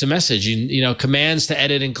it types a message. You know, commands to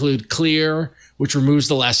edit include clear, which removes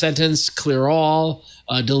the last sentence, clear all,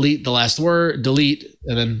 delete the last word, delete,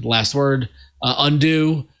 and then last word,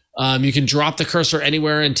 undo. You can drop the cursor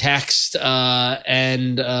anywhere in text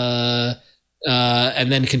and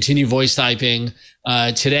then continue voice typing.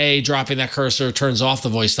 Today, dropping that cursor turns off the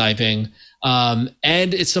voice typing. And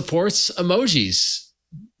it supports emojis,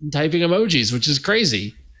 typing emojis, which is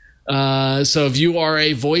crazy. So if you are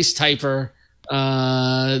a voice typer,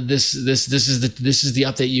 this is the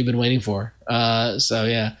update you've been waiting for. So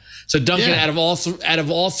yeah. So Duncan, out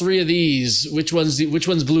of all three of these, which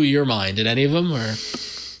ones blew your mind? Did any of them or?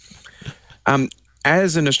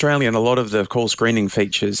 As an Australian, a lot of the call screening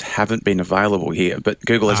features haven't been available here, but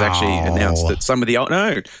Google has actually announced that some of the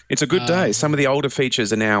it's a good day. Some of the older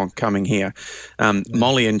features are now coming here.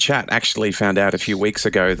 Molly in chat actually found out a few weeks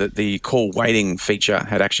ago that the call waiting feature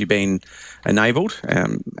had actually been enabled,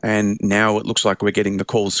 and now it looks like we're getting the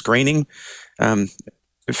call screening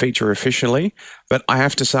feature officially. But I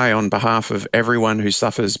have to say, on behalf of everyone who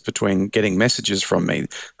suffers between getting messages from me,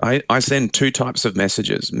 I send two types of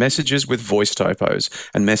messages with voice typos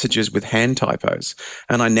and messages with hand typos.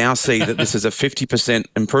 And I now see that this is a 50%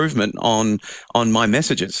 improvement on my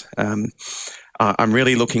messages. I'm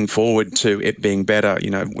really looking forward to it being better. You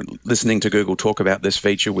know, listening to Google talk about this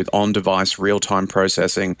feature with on-device real-time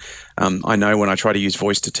processing. I know when I try to use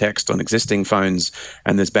voice to text on existing phones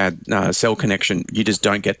and there's bad cell connection, you just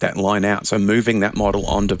don't get that line out. So moving that model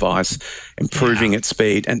on device, improving its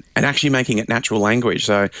speed, and actually making it natural language.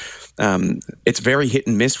 So it's very hit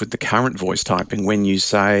and miss with the current voice typing when you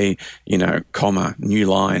say, you know, comma, new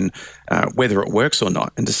line, whether it works or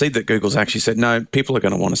not. And to see that Google's actually said, no, people are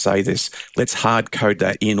going to want to say this. Let's hard code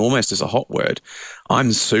that in almost as a hot word.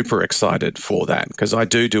 I'm super excited for that because I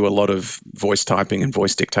do a lot of voice typing and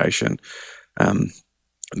voice dictation.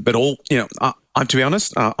 But all, you know, to be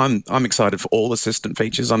honest, I'm excited for all assistant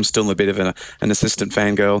features. I'm still a bit of an assistant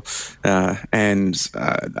fangirl and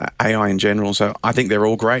AI in general. So I think they're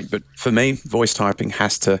all great. But for me, voice typing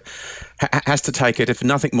has to take it, if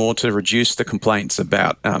nothing more, to reduce the complaints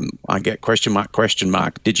about I get question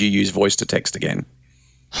mark. Did you use voice to text again?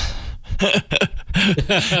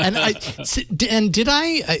 and did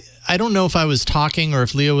I don't know if I was talking or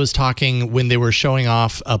if Leo was talking when they were showing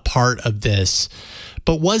off a part of this.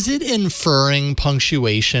 But was it inferring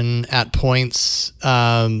punctuation at points?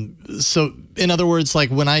 So in other words, like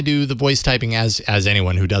when I do the voice typing, as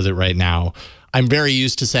anyone who does it right now, I'm very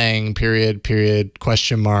used to saying period,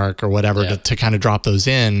 question mark, or whatever to kind of drop those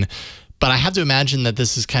in. But I have to imagine that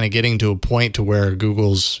this is kind of getting to a point to where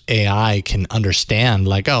Google's AI can understand,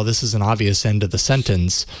 like, oh, this is an obvious end of the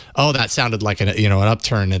sentence. Oh, that sounded like an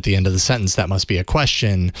upturn at the end of the sentence. That must be a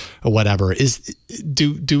question or whatever.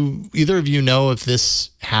 Do either of you know if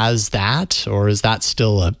this has that, or is that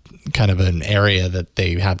still a kind of an area that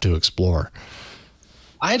they have to explore?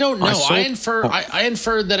 I don't know. I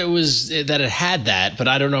inferred that it had that, but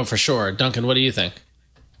I don't know for sure. Duncan, what do you think?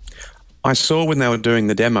 I saw when they were doing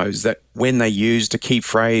the demos that when they used a key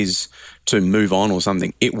phrase to move on or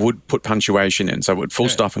something, it would put punctuation in. So it would full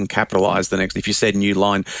stop and capitalize the next, if you said new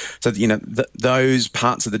line. So, you know, those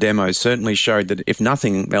parts of the demos certainly showed that if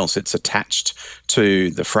nothing else, it's attached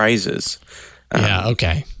to the phrases.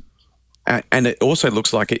 Okay. And it also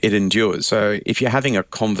looks like it endures. So if you're having a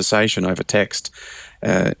conversation over text,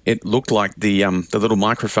 it looked like the little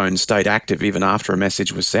microphone stayed active even after a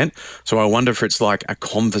message was sent. So I wonder if it's like a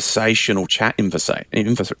conversational chat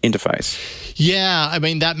interface. Yeah, I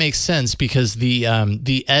mean, that makes sense because the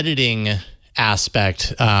editing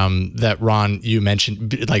aspect that Ron, you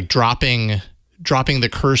mentioned, like dropping the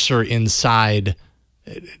cursor inside.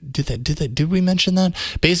 Did we mention that?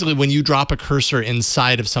 Basically, when you drop a cursor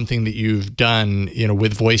inside of something that you've done, you know,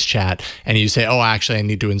 with voice chat, and you say, "Oh, actually, I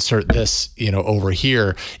need to insert this, you know, over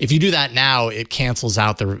here." If you do that now, it cancels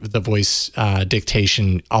out the voice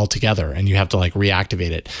dictation altogether, and you have to like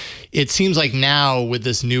reactivate it. It seems like now with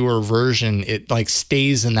this newer version, it like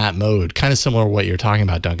stays in that mode, kind of similar to what you're talking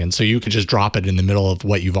about, Duncan. So you could just drop it in the middle of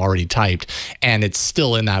what you've already typed, and it's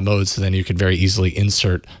still in that mode. So then you could very easily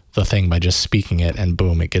insert the thing by just speaking it, and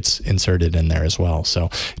boom, it gets inserted in there as well. So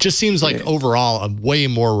it just seems like overall a way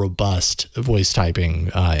more robust voice typing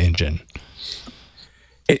engine.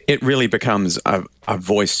 It really becomes a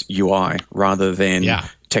voice UI rather than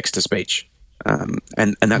text to speech, and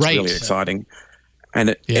that's really exciting.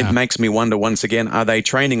 And it makes me wonder once again: are they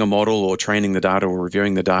training a model, or training the data, or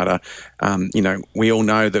reviewing the data? We all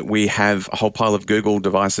know that we have a whole pile of Google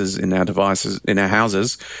devices in our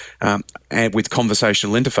houses, and with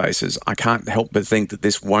conversational interfaces. I can't help but think that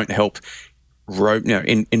this won't help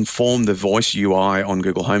inform the voice UI on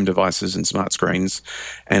Google Home devices and smart screens,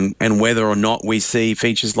 and whether or not we see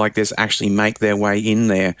features like this actually make their way in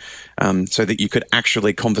there, so that you could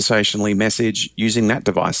actually conversationally message using that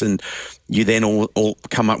device, and you then all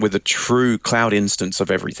come up with a true cloud instance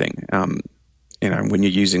of everything. When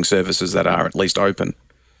you're using services that are at least open.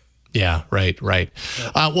 Yeah, right.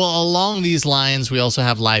 Well, along these lines, we also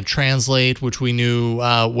have Live Translate, which we knew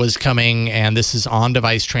was coming, and this is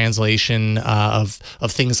on-device translation of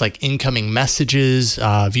things like incoming messages,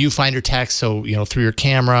 viewfinder text, so through your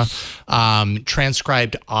camera,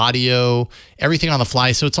 transcribed audio, everything on the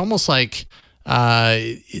fly. So it's almost like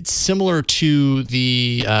it's similar to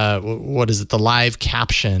the the live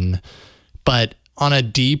caption, but on a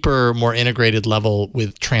deeper, more integrated level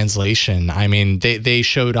with translation. I mean, they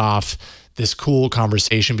showed off this cool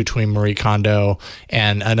conversation between Marie Kondo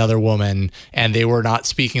and another woman, and they were not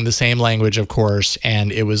speaking the same language, of course,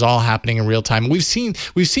 and it was all happening in real time. We've seen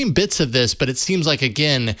bits of this, but it seems like,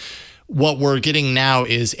 again, what we're getting now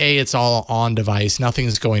is it's all on device.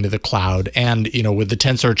 Nothing's going to the cloud. And, with the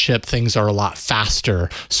Tensor chip, things are a lot faster.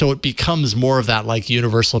 So it becomes more of that like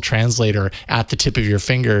universal translator at the tip of your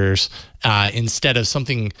fingers, instead of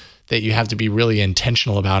something that you have to be really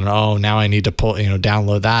intentional about. And, now I need to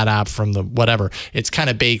download that app from the whatever. It's kind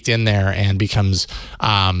of baked in there and becomes,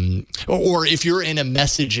 or if you're in a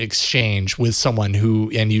message exchange with someone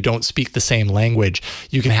and you don't speak the same language,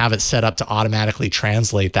 you can have it set up to automatically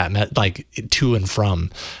translate that like to and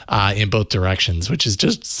from in both directions, which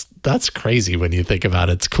is that's crazy when you think about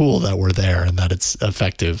it. It's cool that we're there and that it's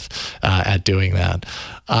effective at doing that.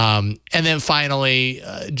 And then finally,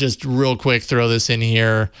 just real quick, throw this in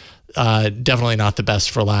here. Definitely not the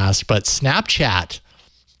best for last, but Snapchat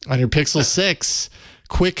on your Pixel 6,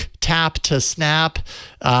 quick tap to snap,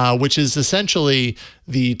 which is essentially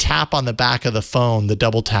the tap on the back of the phone, the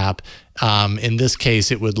double tap. In this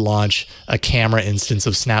case, it would launch a camera instance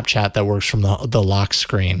of Snapchat that works from the lock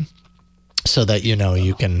screen, so that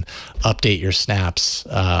you can update your snaps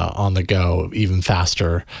on the go even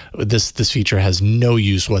faster. This feature has no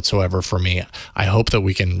use whatsoever for me. I hope that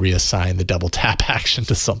we can reassign the double tap action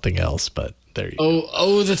to something else, but there you go.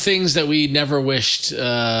 Oh, the things that we never wished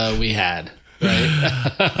we had.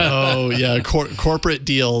 Right? Oh yeah, corporate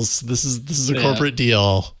deals. This is a corporate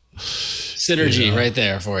deal. Synergy right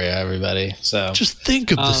there for you, everybody. So just think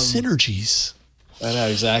of the synergies. I know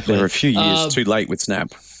exactly. They're a few years too late with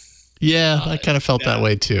Snap. Yeah, I kind of felt that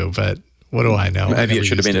way too, but what do I know? Maybe it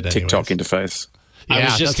should have been a TikTok interface. Yeah, I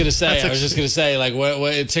was just gonna say, like,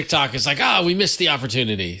 what TikTok is like, we missed the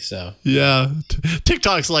opportunity. So yeah,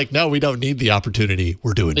 TikTok's like, no, we don't need the opportunity.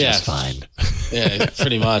 We're doing just fine. Yeah,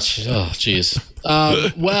 pretty much. Oh, geez.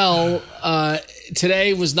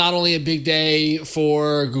 Today was not only a big day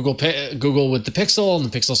for Google with the Pixel and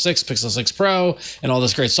the Pixel 6, Pixel 6 Pro, and all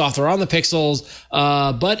this great software on the Pixels,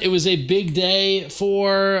 but it was a big day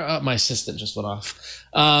for my assistant just went off.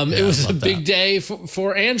 It was a big day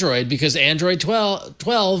for Android, because Android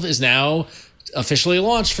 12 is now officially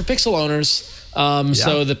launched for Pixel owners.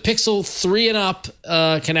 So the Pixel 3 and up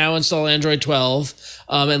can now install Android 12.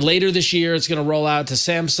 And later this year, it's going to roll out to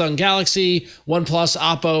Samsung Galaxy, OnePlus,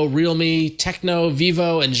 Oppo, Realme, Tecno,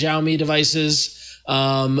 Vivo, and Xiaomi devices.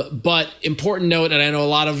 But important note, and I know a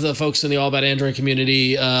lot of the folks in the All About Android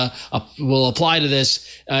community will apply to this.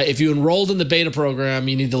 If you enrolled in the beta program,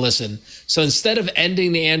 you need to listen. So instead of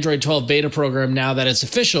ending the Android 12 beta program now that it's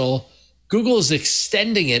official, Google is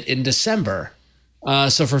extending it in December.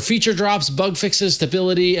 So for feature drops, bug fixes,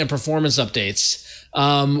 stability, and performance updates.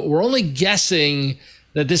 We're only guessing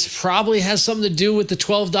that this probably has something to do with the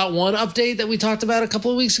 12.1 update that we talked about a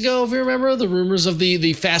couple of weeks ago. If you remember the rumors of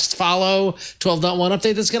the fast follow 12.1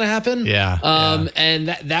 update that's going to happen. And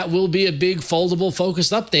that will be a big foldable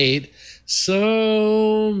focused update.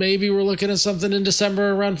 So maybe we're looking at something in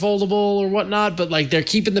December around foldable or whatnot, but like they're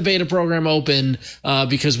keeping the beta program open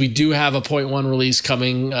because we do have a 0.1 release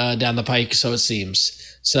coming down the pike. So it seems.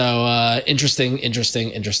 So interesting.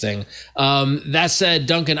 That said,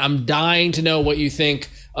 Duncan, I'm dying to know what you think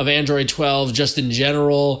of Android 12 just in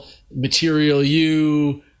general, Material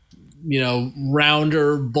U,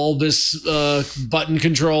 rounder, bulbous button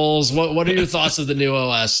controls? What are your thoughts of the new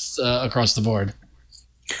OS across the board?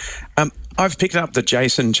 I've picked up the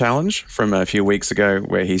Jason challenge from a few weeks ago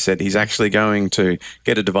where he said he's actually going to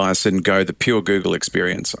get a device and go the pure Google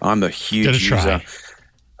experience. I'm a huge user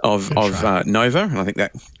of Nova, and I think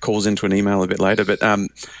that calls into an email a bit later. But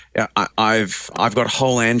I've got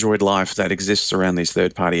whole Android life that exists around these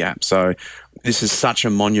third-party apps. So this is such a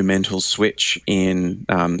monumental switch in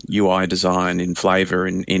UI design, in flavor,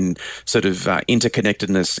 in sort of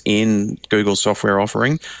interconnectedness in Google's software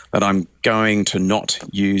offering that I'm going to not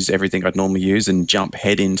use everything I'd normally use and jump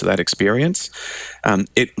head into that experience.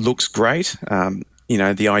 It looks great.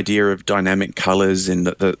 The idea of dynamic colors in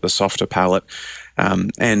the softer palette.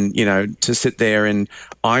 And to sit there, and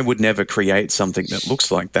I would never create something that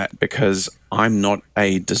looks like that because I'm not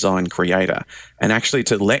a design creator. And actually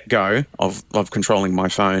to let go of controlling my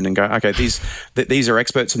phone and go, okay, these are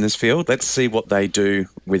experts in this field. Let's see what they do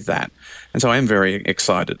with that. And so I am very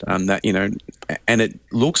excited that, and it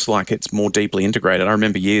looks like it's more deeply integrated. I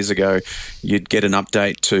remember years ago, you'd get an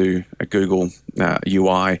update to a Google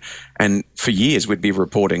UI, and for years we'd be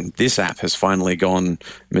reporting, this app has finally gone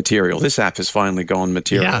material. This app has finally gone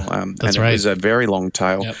material. Yeah, that's and right. it was a very long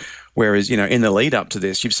tail. Yep. Whereas, in the lead up to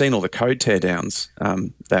this, you've seen all the code teardowns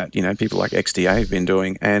that, people like XDA have been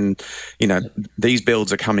doing. And, these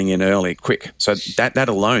builds are coming in early, quick. So that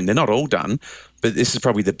alone, they're not all done, but this is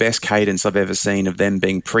probably the best cadence I've ever seen of them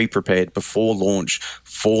being pre-prepared before launch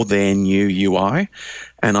for their new UI.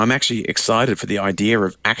 And I'm actually excited for the idea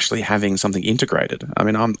of actually having something integrated. I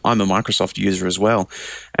mean, I'm a Microsoft user as well.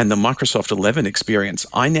 And the Microsoft 11 experience,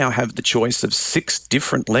 I now have the choice of 6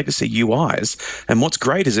 different legacy UIs. And what's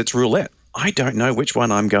great is it's roulette. I don't know which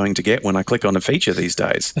one I'm going to get when I click on a feature these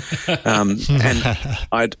days. And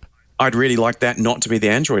I'd really like that not to be the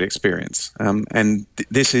Android experience. And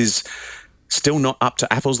this is still not up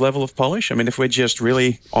to Apple's level of polish. I mean, if we're just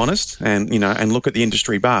really honest and look at the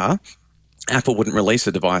industry bar, Apple wouldn't release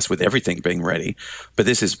a device with everything being ready, but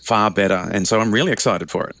this is far better. And so I'm really excited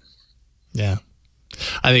for it. Yeah.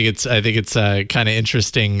 I think it's kind of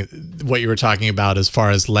interesting what you were talking about as far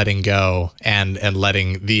as letting go and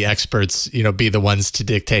letting the experts, be the ones to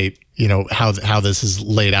dictate, how this is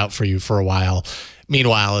laid out for you for a while.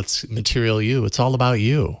 Meanwhile, it's material you. It's all about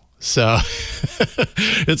you. So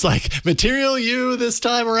it's like material you this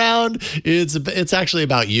time around. It's actually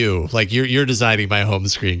about you. Like you're designing my home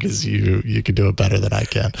screen because you can do it better than I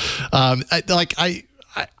can.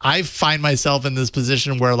 I find myself in this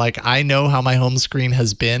position where I know how my home screen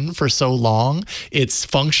has been for so long. It's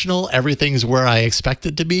functional. Everything's where I expect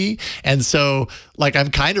it to be. And so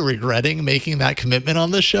I'm kind of regretting making that commitment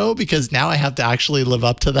on the show because now I have to actually live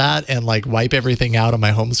up to that and wipe everything out on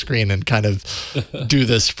my home screen and kind of do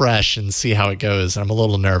this fresh and see how it goes. I'm a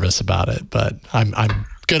little nervous about it, but I'm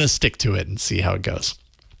going to stick to it and see how it goes.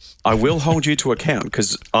 I will hold you to account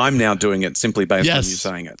because I'm now doing it simply based on you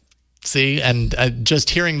saying it. See, and just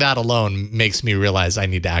hearing that alone makes me realize I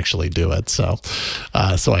need to actually do it. So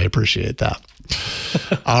I appreciate that.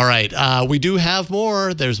 All right. We do have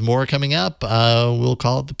more. There's more coming up. We'll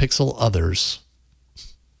call it the Pixel Others.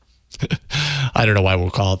 I don't know why we'll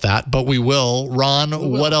call it that, but we will. Ron,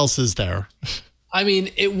 what else is there? I mean,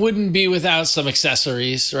 it wouldn't be without some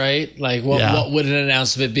accessories, right? What would an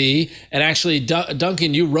announcement be? And actually,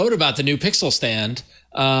 Duncan, you wrote about the new Pixel stand.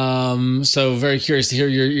 So very curious to hear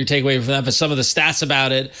your takeaway from that. But some of the stats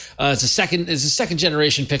about it, it's a second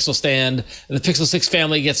generation Pixel stand. The Pixel 6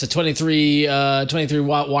 family gets a 23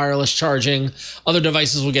 watt wireless charging. Other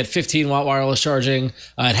devices will get 15 watt wireless charging.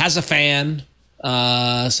 It has a fan.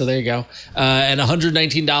 So there you go. And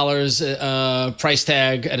 $119 price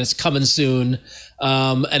tag, and it's coming soon.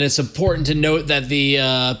 And it's important to note that the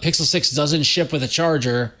Pixel 6 doesn't ship with a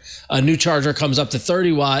charger. A new charger comes up to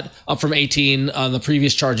 30 watt, up from 18 on the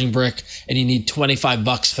previous charging brick, and you need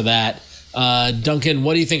 $25 for that. Duncan,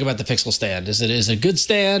 what do you think about the Pixel stand? Is it a good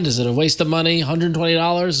stand? Is it a waste of money?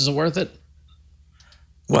 $120? Is it worth it?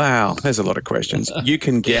 Wow, there's a lot of questions. You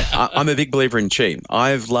can get, I'm a big believer in Qi.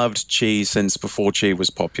 I've loved Qi since before Qi was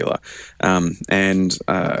popular. And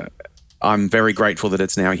I'm very grateful that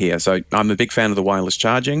it's now here. So I'm a big fan of the wireless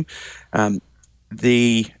charging.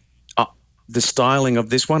 The styling of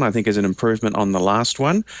this one, I think, is an improvement on the last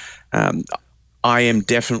one. I am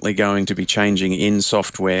definitely going to be changing in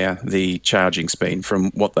software the charging speed. From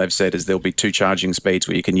what they've said is there'll be 2 charging speeds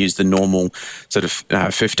where you can use the normal sort of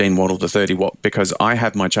 15 watt or the 30 watt, because I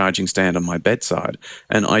have my charging stand on my bedside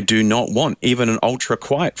and I do not want even an ultra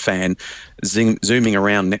quiet fan zooming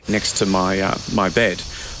around next to my bed.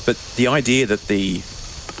 But the idea that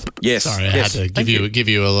I had to give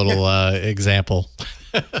you a little example.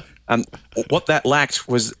 What that lacked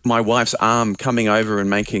was my wife's arm coming over and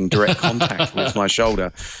making direct contact with my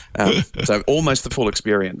shoulder. So almost the full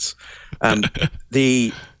experience.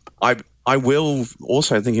 I will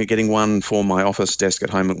also think of getting one for my office desk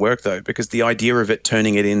at home at work, though, because the idea of it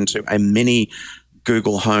turning it into a mini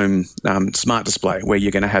Google Home smart display where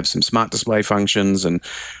you're going to have some smart display functions. And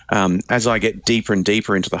as I get deeper and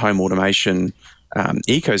deeper into the home automation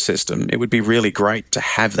ecosystem, it would be really great to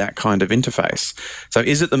have that kind of interface. So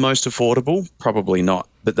is it the most affordable? Probably not.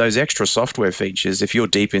 But those extra software features, if you're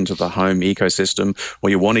deep into the home ecosystem,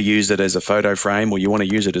 or you want to use it as a photo frame, or you want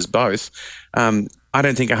to use it as both, I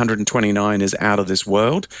don't think 129 is out of this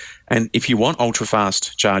world. And if you want ultra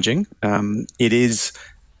fast charging, it is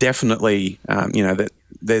definitely, that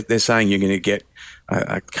they're saying you're going to get,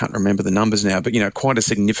 I can't remember the numbers now, but, quite a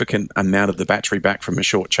significant amount of the battery back from a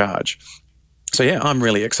short charge. So, yeah, I'm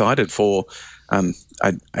really excited for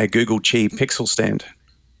a Google Qi Pixel stand.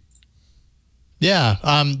 Yeah.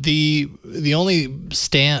 The only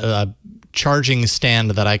charging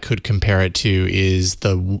stand that I could compare it to is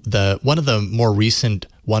the one of the more recent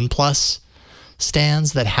OnePlus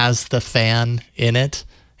stands that has the fan in it.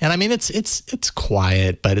 And I mean, it's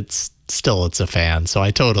quiet, but it's a fan. So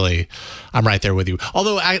I'm right there with you.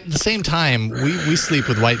 Although at the same time, we sleep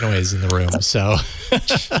with white noise in the room. So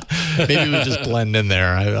maybe we just blend in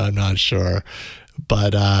there. I'm not sure.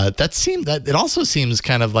 But that it also seems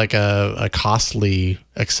kind of like a costly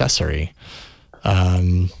accessory.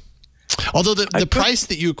 Although the price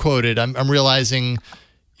that you quoted, I'm realizing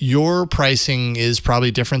your pricing is probably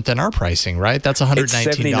different than our pricing, right? That's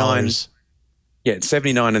 $119. Yeah, it's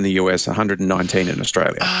 $79 in the US, $119 in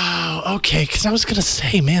Australia. Oh, okay. Because I was going to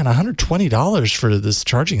say, man, $120 for this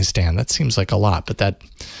charging stand. That seems like a lot, but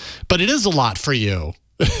it is a lot for you.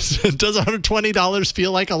 Does $120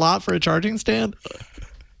 feel like a lot for a charging stand?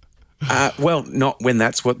 Well, not when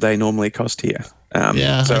that's what they normally cost here.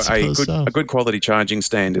 So a good quality charging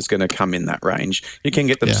stand is going to come in that range. You can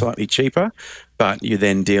get them slightly cheaper, but you're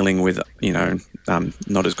then dealing with,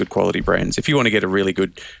 not as good quality brands. If you want to get a really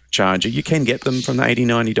good charger, you can get them from the $80,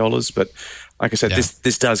 $90. But like I said,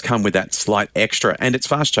 this does come with that slight extra, and it's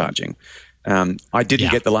fast charging. I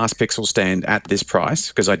didn't get the last Pixel stand at this price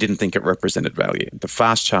because I didn't think it represented value. The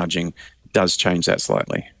fast charging does change that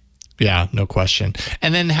slightly. Yeah, no question.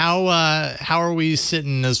 And then how are we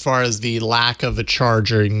sitting as far as the lack of a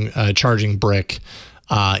charging brick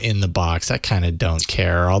in the box? I kind of don't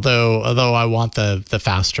care. Although I want the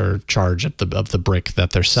faster charge of the brick that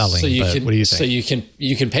they're selling. What do you think? So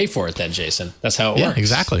you can pay for it then, Jason. That's how it works. Yeah,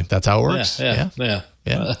 exactly. That's how it works. Yeah.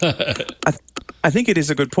 I think it is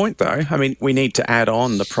a good point, though. I mean, we need to add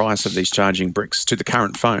on the price of these charging bricks to the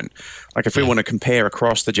current phone. Like if we want to compare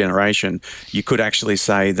across the generation, you could actually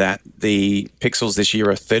say that the Pixels this year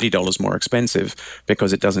are $30 more expensive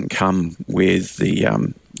because it doesn't come with the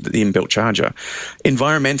inbuilt charger.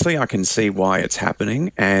 Environmentally, I can see why it's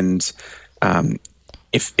happening, and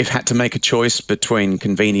if had to make a choice between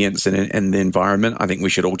convenience and the environment, I think we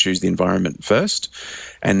should all choose the environment first.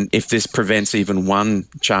 And if this prevents even one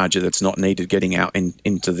charger that's not needed getting out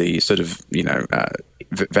into the sort of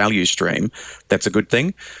value stream, that's a good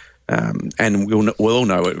thing. And we'll all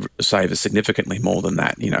know it saves significantly more than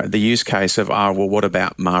that. The use case of, what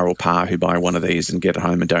about Ma or Pa who buy one of these and get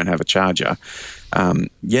home and don't have a charger?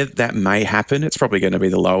 That may happen. It's probably going to be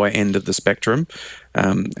the lower end of the spectrum.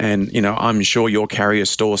 And I'm sure your carrier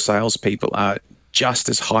store salespeople are just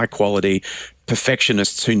as high quality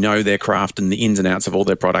perfectionists who know their craft and the ins and outs of all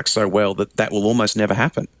their products so well that will almost never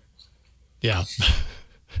happen. Yeah.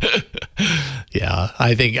 Yeah,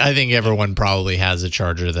 I think everyone probably has a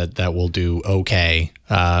charger that will do okay,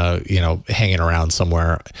 hanging around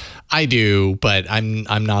somewhere. I do, but I'm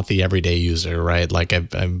not the everyday user, right? Like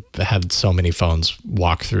I've had so many phones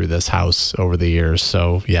walk through this house over the years.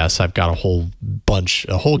 So yes, I've got a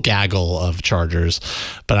whole gaggle of chargers,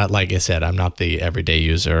 but like I said, I'm not the everyday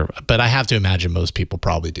user. But I have to imagine most people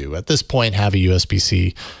probably do at this point have a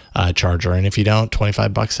USB-C charger, and if you don't,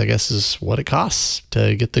 $25 I guess is what it costs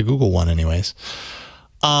to get the Google one, anyways.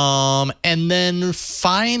 And then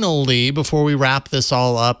finally, before we wrap this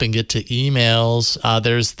all up and get to emails,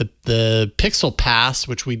 there's the Pixel Pass,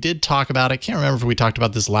 which we did talk about. I can't remember if we talked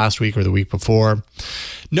about this last week or the week before.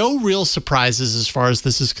 No real surprises as far as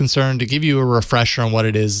this is concerned. To give you a refresher on what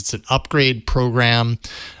it is, it's an upgrade program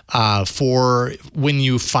for when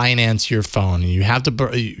you finance your phone. You have to.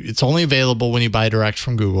 It's only available when you buy direct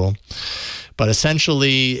from Google. But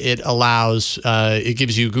essentially, it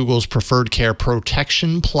gives you Google's Preferred Care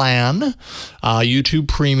Protection Plan, YouTube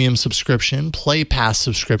Premium subscription, Play Pass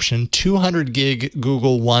subscription, 200 gig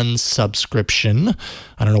Google One subscription.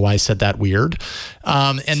 I don't know why I said that weird.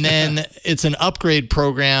 And then it's an upgrade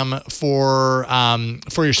program for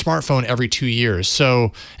your smartphone every 2 years.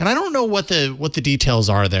 So, and I don't know what the details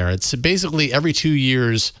are there. It's basically every 2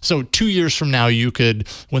 years. So 2 years from now, you could,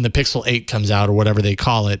 when the Pixel 8 comes out or whatever they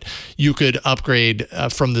call it, you could upgrade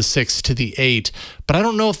from the 6 to the 8. But I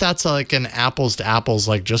don't know if that's like an apples to apples,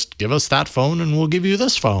 like just give us that phone and we'll give you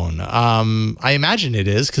this phone. I imagine it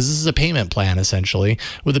is, because this is a payment plan essentially.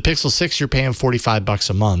 With the Pixel 6, you're paying $45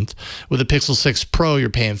 a month. With the Pixel 6 Pro, you're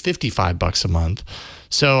paying $55 a month.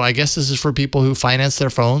 So I guess this is for people who finance their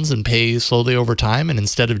phones and pay slowly over time. And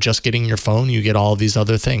instead of just getting your phone, you get all these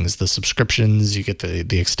other things, the subscriptions, you get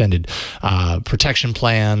the extended protection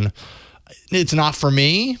plan. It's not for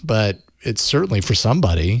me, but it's certainly for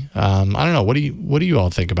somebody. I don't know. What do you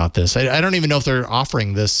all think about this? I don't even know if they're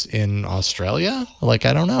offering this in Australia. Like,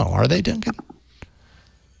 I don't know. Are they doing it?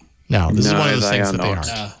 No, this is one of those things that they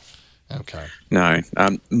aren't. Okay. No,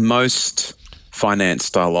 most finance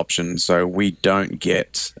style options. So we don't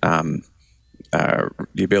get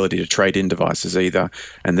the ability to trade in devices either,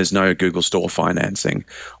 and there's no Google Store financing.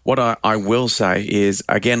 What I will say is,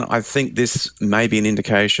 again, I think this may be an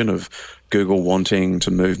indication of Google wanting to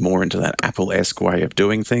move more into that Apple-esque way of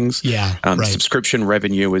doing things. Yeah, right. Subscription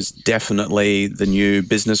revenue is definitely the new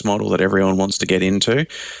business model that everyone wants to get into.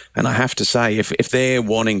 And I have to say, if they're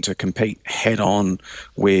wanting to compete head-on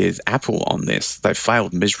with Apple on this, they've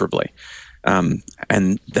failed miserably. And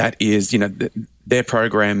that is, their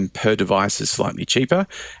program per device is slightly cheaper,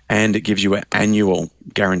 and it gives you an annual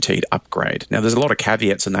guaranteed upgrade. Now, there's a lot of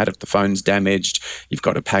caveats in that. If the phone's damaged, you've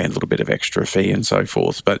got to pay a little bit of extra fee and so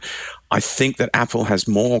forth. But I think that Apple has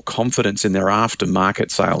more confidence in their aftermarket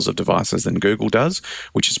sales of devices than Google does,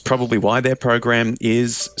 which is probably why their program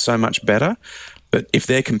is so much better. But if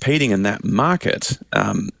they're competing in that market,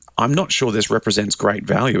 I'm not sure this represents great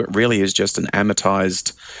value. It really is just an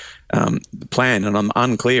amortized plan, and I'm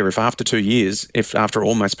unclear if after 2 years, if after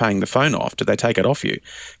almost paying the phone off, do they take it off you?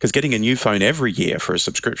 Because getting a new phone every year for a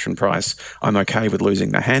subscription price, I'm okay with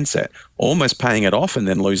losing the handset. Almost paying it off and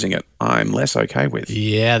then losing it, I'm less okay with.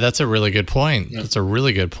 Yeah, that's a really good point. That's a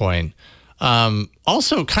really good point.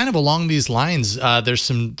 Also, kind of along these lines, there's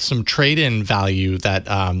some trade-in value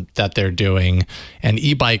that they're doing, and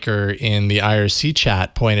eBiker in the IRC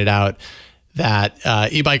chat pointed out that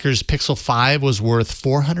eBiker's Pixel 5 was worth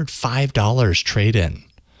 $405 trade-in.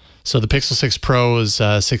 So the Pixel 6 Pro is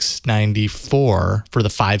 $694 for the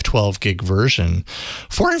 512 gig version.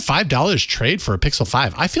 $405 trade for a Pixel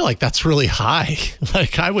 5. I feel like that's really high.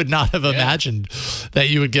 Like, I would not have imagined that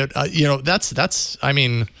you would get, that's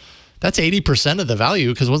 80% of the value,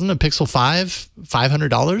 because wasn't a Pixel 5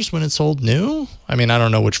 $500 when it sold new? I mean, I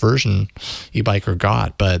don't know which version eBiker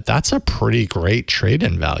got, but that's a pretty great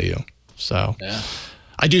trade-in value. So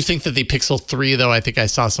I do think that the Pixel 3, though, I think I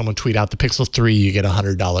saw someone tweet out the Pixel 3, you get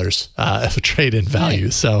 $100 of trade-in value.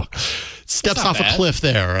 Right. So it steps off a cliff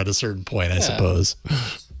there at a certain point, I suppose.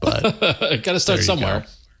 But got to start somewhere.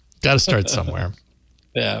 Got to start somewhere.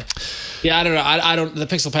 Yeah. I don't know. I don't. The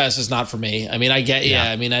Pixel Pass is not for me. I mean, I get. Yeah.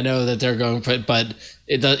 I mean, I know that they're going for it, but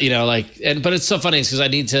it does. But it's so funny because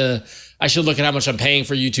I should look at how much I'm paying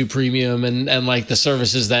for YouTube Premium and like the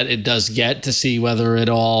services that it does get to see whether it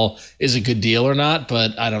all is a good deal or not.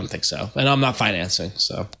 But I don't think so, and I'm not financing.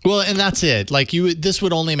 So well, and that's it. Like this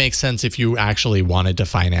would only make sense if you actually wanted to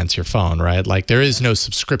finance your phone, right? Like there is no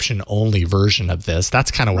subscription only version of this.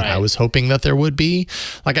 That's kind of what I was hoping that there would be.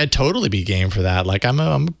 Like I'd totally be game for that. Like I'm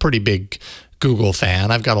a pretty big Google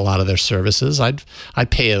fan. I've got a lot of their services. I'd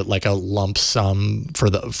pay a lump sum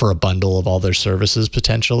for a bundle of all their services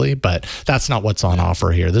potentially, but that's not what's on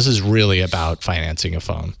offer here. This is really about financing a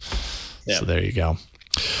phone. Yeah. So there you go.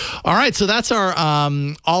 All right, so that's our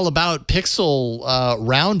all about Pixel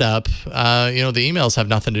roundup. The emails have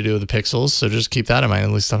nothing to do with the Pixels, so just keep that in mind.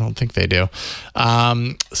 At least I don't think they do.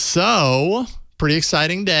 So pretty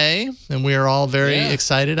exciting day, and we are all very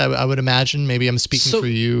excited. I would imagine, maybe I'm speaking for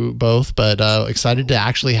you both, but excited to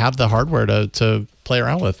actually have the hardware to play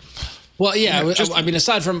around with. Well, I mean,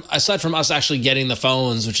 aside from us actually getting the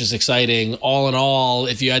phones, which is exciting, all in all,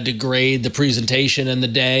 if you had to grade the presentation and the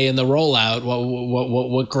day and the rollout,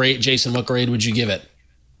 what grade, Jason? What grade would you give it?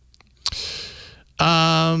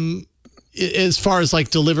 As far as like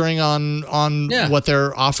delivering on what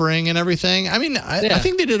they're offering and everything, I mean, I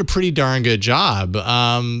think they did a pretty darn good job.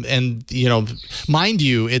 And mind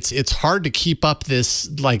you, it's hard to keep up this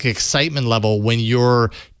like excitement level when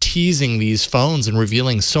you're teasing these phones and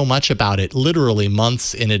revealing so much about it literally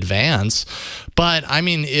months in advance. But I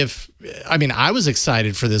mean, I was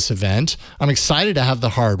excited for this event. I'm excited to have the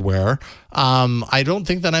hardware. I don't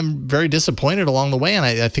think that I'm very disappointed along the way, and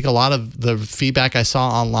I think a lot of the feedback I saw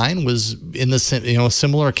online was in the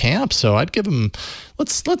similar camp. So I'd give them,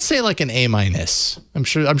 let's say like an A-. I'm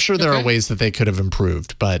sure there are ways that they could have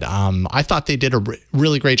improved, but I thought they did a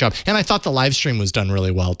really great job, and I thought the live stream was done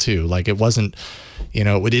really well too. Like it wasn't,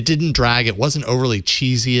 it didn't drag. It wasn't overly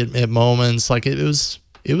cheesy at moments. Like it was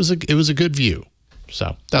a good view.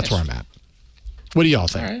 So that's where I'm at. What do y'all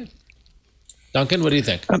think? All right. Duncan, what do you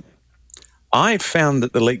think? I found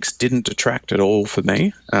that the leaks didn't detract at all for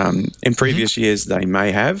me. In previous years, they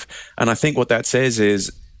may have. And I think what that says is,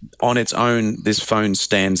 on its own, this phone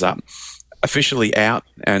stands up. Officially out,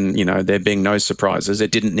 and, there being no surprises.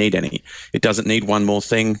 It didn't need any. It doesn't need one more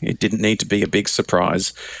thing. It didn't need to be a big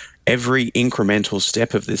surprise. Every incremental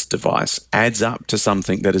step of this device adds up to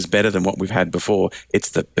something that is better than what we've had before.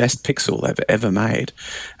 It's the best Pixel they've ever made.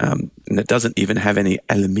 And it doesn't even have any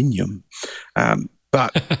aluminium.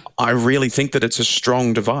 But I really think that it's a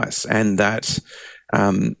strong device, and that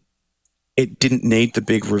it didn't need the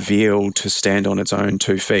big reveal to stand on its own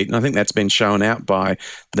 2 feet. And I think that's been shown out by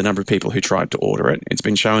the number of people who tried to order it. It's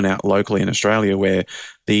been shown out locally in Australia, where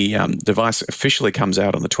the device officially comes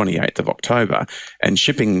out on the 28th of October, and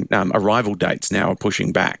shipping arrival dates now are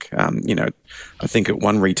pushing back. I think at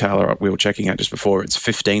one retailer we were checking out just before, it's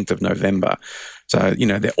 15th of November. So,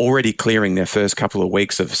 they're already clearing their first couple of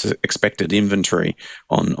weeks of expected inventory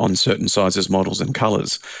on certain sizes, models, and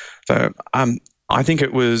colors. So I think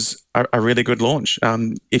it was a really good launch.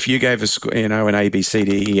 If you gave us, an A, B, C,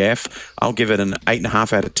 D, E, F, I'll give it an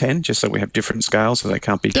 8.5 out of 10, just so we have different scales, so they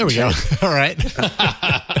can't be. There we go. All right.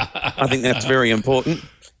 I think that's very important.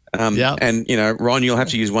 And Ron, you'll have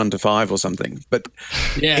to use 1 to 5 or something. But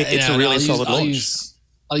it's a really solid launch.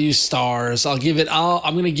 I'll use stars. I'm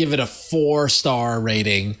going to give it a 4-star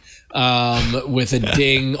rating with a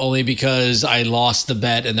ding, only because I lost the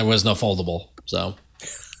bet and there was no foldable. So.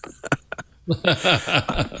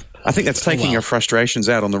 I think that's taking your frustrations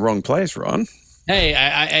out on the wrong place, Ron.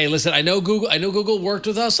 Hey, listen, I know Google worked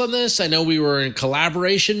with us on this. I know we were in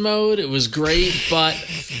collaboration mode. It was great, but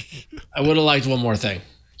I would have liked one more thing.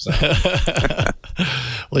 So.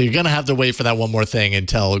 Well, you're going to have to wait for that one more thing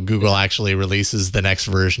until Google actually releases the next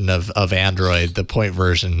version of Android, the point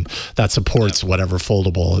version that supports whatever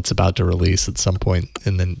foldable it's about to release at some point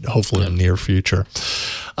in the hopefully in the near future.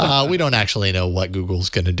 We don't actually know what Google's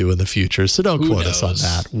going to do in the future, so don't quote us on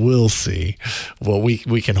that. We'll see. Well,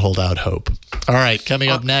 we can hold out hope. All right, coming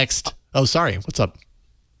up next. Oh, sorry. What's up?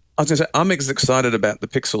 I was going to say, I'm as excited about the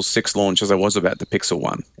Pixel 6 launch as I was about the Pixel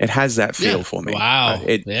 1. It has that feel for me. Wow.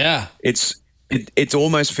 It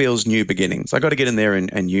almost feels new beginnings. I got to get in there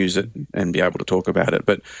and use it and be able to talk about it.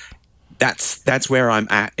 But that's where I'm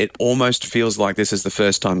at. It almost feels like this is the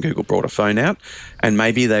first time Google brought a phone out, and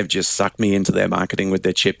maybe they've just sucked me into their marketing with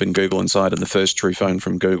their chip and Google Inside and the first true phone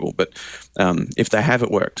from Google. But if they have,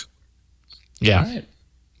 it worked. Yeah. Right.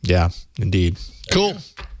 Yeah, indeed. Cool.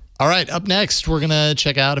 All right, up next, we're going to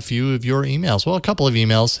check out a few of your emails. Well, a couple of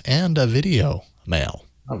emails and a video mail.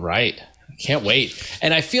 All right. Can't wait.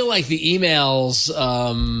 And I feel like the emails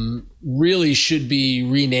really should be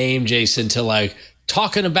renamed, Jason, to like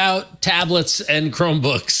talking about tablets and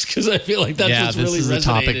Chromebooks, because I feel like that's what's really resonated. This is a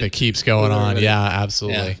topic that keeps going on. Yeah,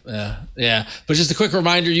 absolutely. Yeah. But just a quick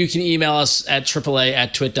reminder, you can email us at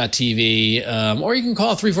AAA@twit.tv, or you can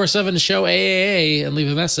call 347-SHOW-AAA and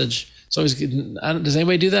leave a message. It's always good. Does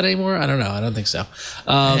anybody do that anymore? I don't know. I don't think so.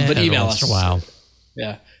 But email us. Wow.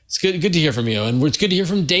 Yeah. It's good to hear from you. And it's good to hear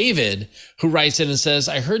from David, who writes in and says,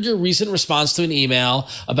 I heard your recent response to an email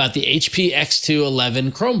about the HP X2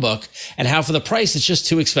 11 Chromebook and how for the price, it's just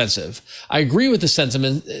too expensive. I agree with this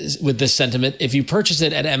sentiment if you purchase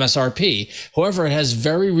it at MSRP. However, it has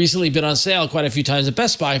very recently been on sale quite a few times at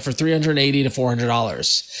Best Buy for $380 to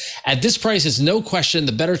 $400. At this price, it's no question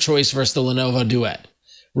the better choice versus the Lenovo Duet.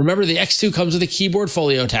 Remember, the X2 comes with a keyboard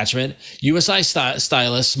folio attachment, USI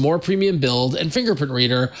stylus, more premium build, and fingerprint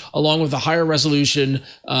reader, along with a higher resolution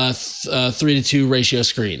 3:2 ratio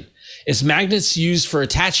screen. Its magnets used for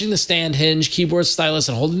attaching the stand hinge, keyboard stylus,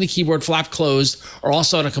 and holding the keyboard flap closed are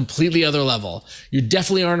also on a completely other level. You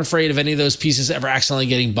definitely aren't afraid of any of those pieces ever accidentally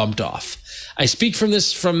getting bumped off. I speak from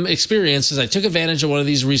experience, as I took advantage of one of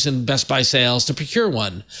these recent Best Buy sales to procure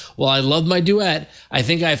one. While I love my Duet, I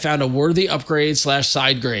think I found a worthy upgrade /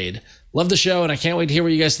 side grade. Love the show, and I can't wait to hear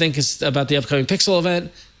what you guys think about the upcoming Pixel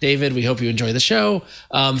event. David, we hope you enjoy the show.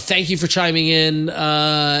 Thank you for chiming in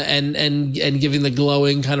and giving the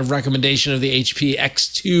glowing kind of recommendation of the HP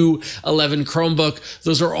X2 11 Chromebook.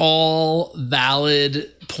 Those are all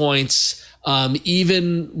valid points.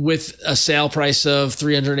 Even with a sale price of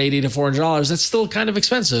 $380 to $400, that's still kind of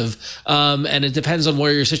expensive. And it depends on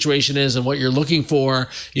where your situation is and what you're looking for,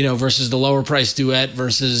 versus the lower price Duet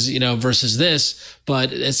versus this.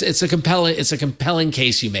 But it's a compelling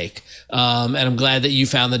case you make. And I'm glad that you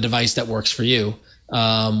found the device that works for you,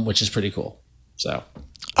 which is pretty cool. So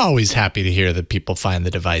always happy to hear that people find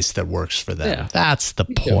the device that works for them. Yeah, that's the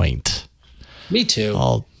point. Me too.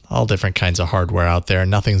 All different kinds of hardware out there.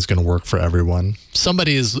 Nothing's going to work for everyone.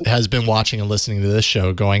 Somebody has been watching and listening to this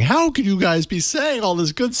show going, how could you guys be saying all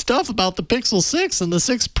this good stuff about the Pixel 6 and the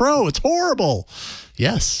 6 Pro? It's horrible.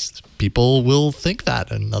 Yes, people will think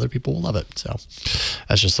that and other people will love it. So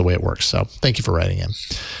that's just the way it works. So thank you for writing in.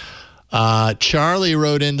 Charlie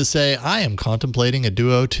wrote in to say, I am contemplating a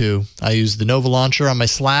Duo 2. I use the Nova launcher on my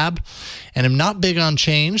slab and am not big on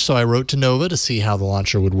change, so I wrote to Nova to see how the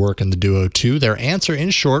launcher would work in the Duo 2. Their answer, in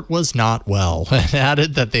short, was not well, and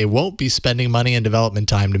added that they won't be spending money and development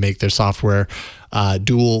time to make their software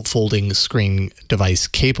dual folding screen device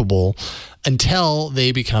capable until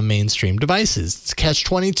they become mainstream devices. It's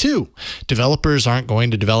catch-22. Developers aren't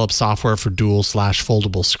going to develop software for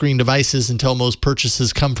dual/foldable screen devices until most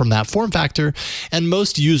purchases come from that form factor, and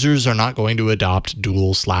most users are not going to adopt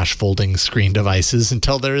dual/folding screen devices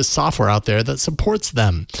until there is software out there that supports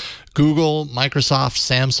them. Google, Microsoft,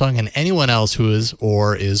 Samsung, and anyone else who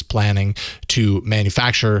is planning to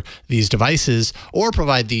manufacture these devices or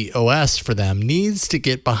provide the OS for them needs to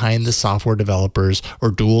get behind the software developers, or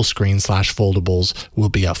dual screen/foldables will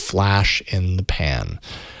be a flash in the pan.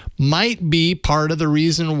 Might be part of the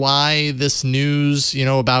reason why this news,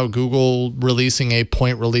 about Google releasing a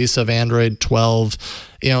point release of Android 12,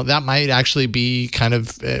 that might actually be kind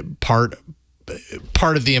of part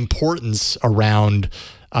of the importance around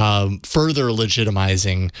further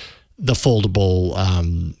legitimizing the foldable,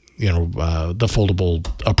 the foldable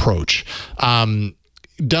approach.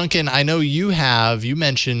 Duncan, I know you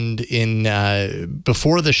mentioned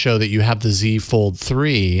before the show that you have the Z Fold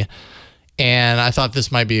 3, and I thought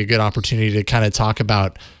this might be a good opportunity to kind of talk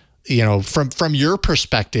about, from your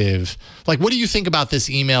perspective, like, what do you think about this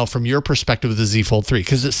email from your perspective of the Z Fold 3?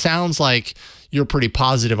 Because it sounds like you're pretty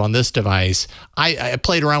positive on this device. I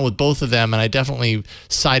played around with both of them, and I definitely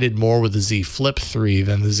sided more with the Z Flip 3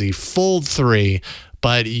 than the Z Fold 3,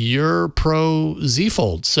 but you're pro Z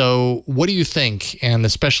Fold. So what do you think, and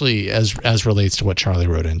especially as relates to what Charlie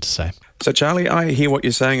wrote in to say? So, Charlie, I hear what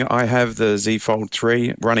you're saying. I have the Z Fold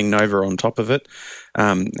 3 running Nova on top of it.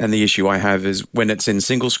 And the issue I have is when it's in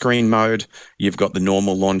single screen mode, you've got the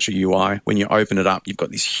normal launcher UI. When you open it up, you've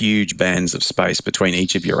got these huge bands of space between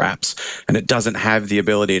each of your apps, and it doesn't have the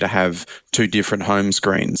ability to have two different home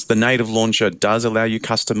screens. The native launcher does allow you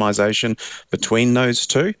customization between those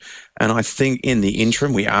two. And I think in the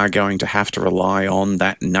interim, we are going to have to rely on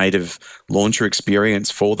that native launcher experience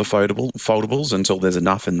for the foldables until there's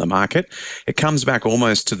enough in the market. It comes back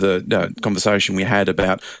almost to the conversation we had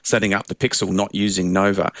about setting up the Pixel not using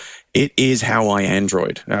Nova. It is How I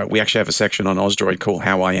Android. We actually have a section on Osdroid called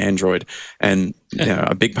How I Android, and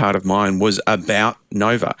a big part of mine was about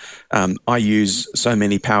Nova. I use so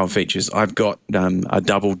many power features. I've got a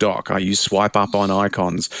double dock. I use swipe up on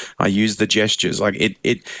icons. I use the gestures. Like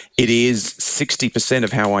it is 60%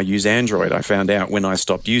 of how I use Android. I found out when I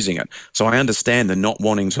stopped using it. So I understand the not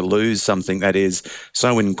wanting to lose something that is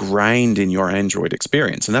so ingrained in your Android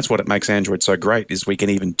experience, and that's what it makes Android so great, is we can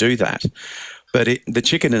even do that. But the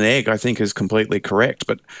chicken and egg, I think, is completely correct.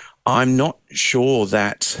 But I'm not sure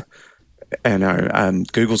that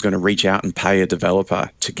Google's going to reach out and pay a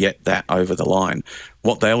developer to get that over the line.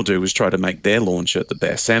 What they'll do is try to make their launcher the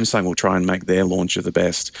best. Samsung will try and make their launcher the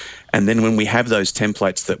best. And then when we have those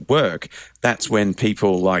templates that work, that's when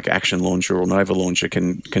people like Action Launcher or Nova Launcher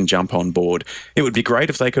can jump on board. It would be great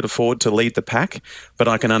if they could afford to lead the pack, but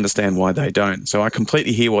I can understand why they don't. So I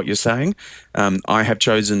completely hear what you're saying. I have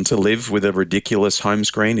chosen to live with a ridiculous home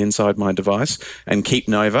screen inside my device and keep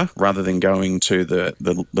Nova rather than going to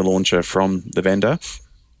the launcher from the vendor.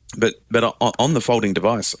 But on the folding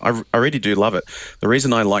device, I really do love it. The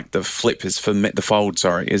reason I like the Flip is for me,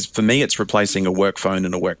 it's replacing a work phone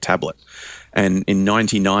and a work tablet. And in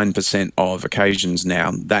 99% of occasions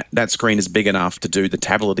now, that screen is big enough to do the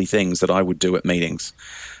tablet-y things that I would do at meetings.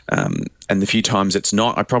 And the few times it's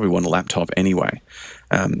not, I probably want a laptop anyway.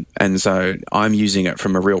 And so I'm using it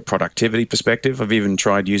from a real productivity perspective. I've even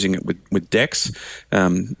tried using it with Dex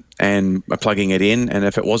and plugging it in. And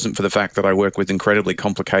if it wasn't for the fact that I work with incredibly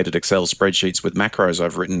complicated Excel spreadsheets with macros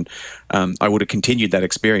I've written, I would have continued that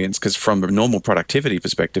experience, because from a normal productivity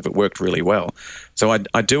perspective, it worked really well. So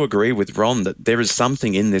I do agree with Ron that there is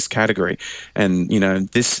something in this category. And, you know,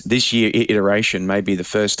 this year iteration may be the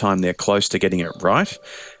first time they're close to getting it right.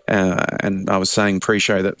 And I was saying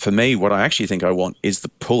pre-show that for me, what I actually think I want is the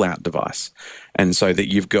pull-out device. And so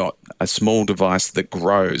that you've got a small device that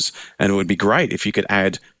grows, and it would be great if you could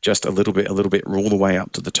add just a little bit all the way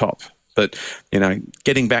up to the top. But, you know,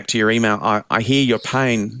 getting back to your email, I hear your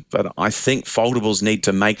pain, but I think foldables need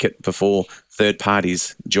to make it before third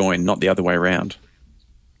parties join, not the other way around.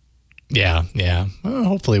 Yeah. Well,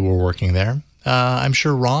 hopefully we're working there. I'm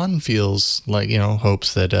sure Ron feels like, you know,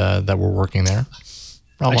 hopes that that we're working there.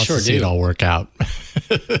 Ron wants to see it all work out.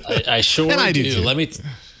 I sure and I do. Too.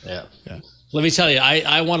 Let me tell you,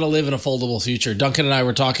 I want to live in a foldable future. Duncan and I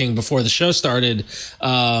were talking before the show started,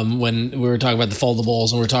 when we were talking about the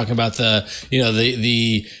foldables, and we were talking about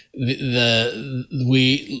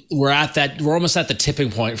we're almost at the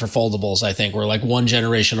tipping point for foldables. I think we're like one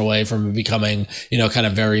generation away from becoming, you know, kind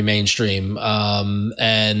of very mainstream.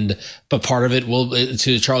 But part of it will,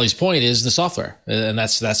 to Charlie's point, is the software, and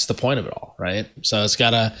that's the point of it all, right? So it's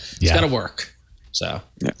gotta work. So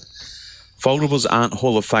yeah. Foldables aren't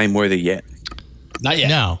Hall of Fame worthy yet. Not yet.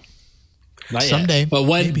 No. Not someday. Yet.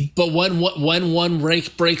 But when one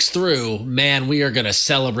breaks through, man, we are going to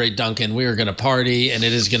celebrate, Duncan. We are going to party, and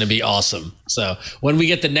it is going to be awesome. So when we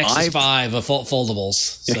get the Nexus 5 of foldables,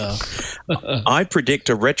 so I predict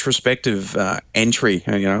a retrospective entry.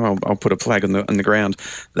 You know, I'll put a flag on the ground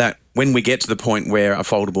that when we get to the point where a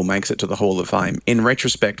foldable makes it to the Hall of Fame, in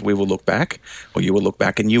retrospect, we will look back, or you will look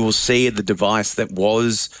back, and you will see the device that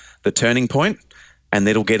was the turning point, and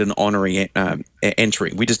it'll get an honorary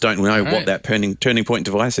entry. We just don't know what that turning point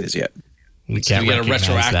device is yet. We can't get a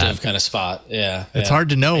retroactive that kind of spot. Yeah, it's hard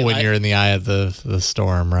to know when you're in the eye of the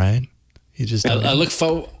storm, right? You just I look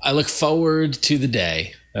forward to the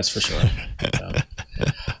day. That's for sure.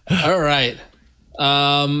 All right.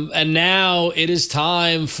 And now it is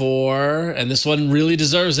time for, and this one really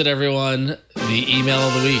deserves it, everyone, the email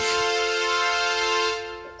of the week.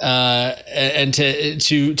 And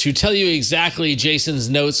to tell you exactly Jason's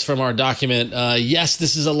notes from our document, yes,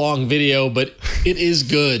 this is a long video, but it is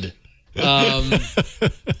good.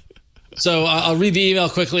 So I'll read the email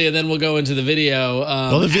quickly, and then we'll go into the video.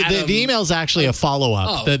 Well, the email is actually a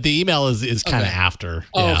follow-up. The email is kind of after.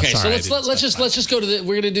 Oh, okay. Sorry, so let's just go to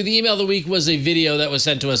we're going to do the email of the week. Was a video that was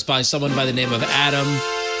sent to us by someone by the name of Adam.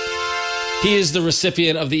 He is the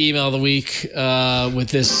recipient of the email of the week with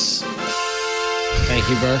this. Thank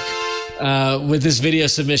you, Burke. With this video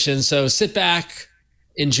submission. So sit back,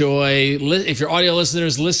 enjoy. If you're audio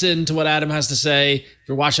listeners, listen to what Adam has to say. If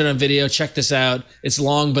you're watching on video, check this out. It's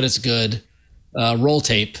long, but it's good. Roll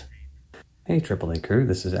tape. Hey, AAA crew.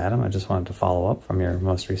 This is Adam. I just wanted to follow up from your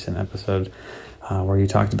most recent episode where you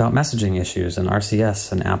talked about messaging issues and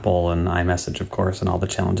RCS and Apple and iMessage, of course, and all the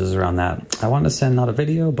challenges around that. I wanted to send not a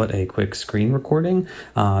video, but a quick screen recording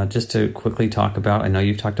just to quickly talk about, I know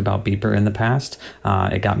you've talked about Beeper in the past.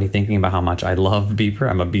 It got me thinking about how much I love Beeper.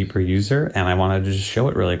 I'm a Beeper user, and I wanted to just show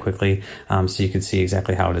it really quickly so you can see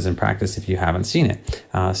exactly how it is in practice if you haven't seen it.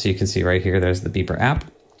 So you can see right here, there's the Beeper app.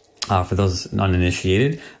 For those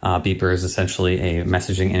uninitiated, Beeper is essentially a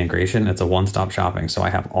messaging integration. It's a one-stop shopping. So I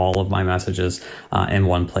have all of my messages in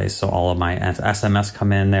one place. So all of my SMS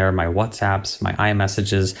come in there, my WhatsApps, my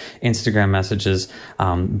iMessages, Instagram messages,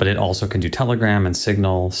 but it also can do Telegram and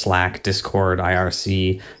Signal, Slack, Discord,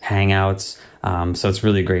 IRC, Hangouts. So it's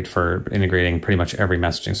really great for integrating pretty much every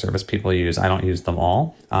messaging service people use. I don't use them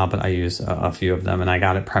all, but I use a few of them. And I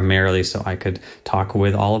got it primarily so I could talk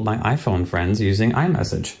with all of my iPhone friends using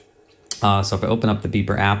iMessage. So if I open up the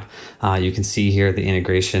Beeper app, you can see here the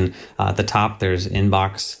integration. At the top, there's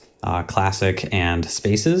Inbox, Classic, and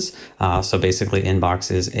Spaces. So basically,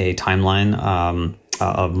 Inbox is a timeline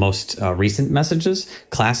of most recent messages.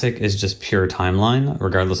 Classic is just pure timeline,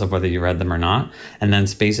 regardless of whether you read them or not. And then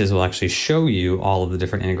Spaces will actually show you all of the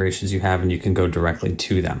different integrations you have, and you can go directly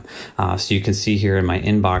to them. So you can see here in my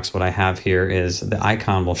inbox, what I have here is the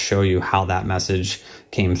icon will show you how that message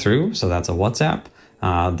came through. So that's a WhatsApp.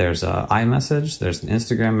 There's a iMessage, there's an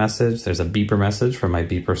Instagram message, there's a Beeper message from my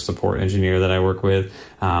Beeper support engineer that I work with.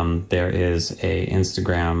 There is a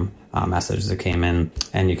Instagram message that came in,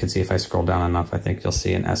 and you can see if I scroll down enough, I think you'll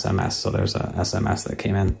see an SMS. So there's a SMS that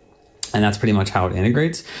came in. And that's pretty much how it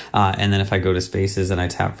integrates. And then if I go to Spaces and I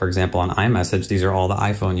tap, for example, on iMessage, these are all the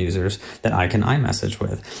iPhone users that I can iMessage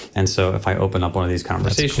with. And so if I open up one of these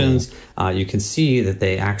conversations, you can see that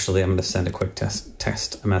they actually, I'm going to send a quick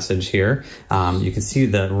text message here. You can see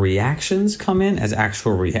the reactions come in as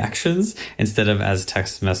actual reactions instead of as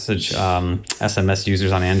text message. SMS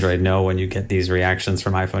users on Android know when you get these reactions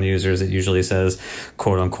from iPhone users, it usually says,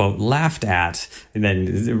 quote unquote, laughed at, and then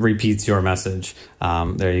it repeats your message.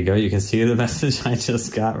 There you go. You can see the message I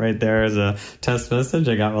just got right there as a test message.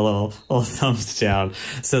 I got a little thumbs down.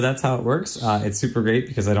 So that's how it works. It's super great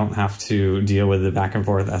because I don't have to deal with the back and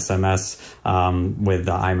forth SMS with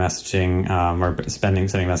the iMessaging or sending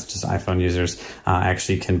messages to iPhone users. I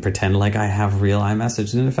actually can pretend like I have real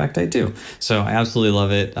iMessage, and in fact I do. So I absolutely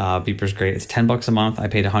love it. Beeper's great. It's $10 a month. I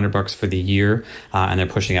paid $100 for the year, and they're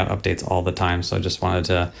pushing out updates all the time. So I just wanted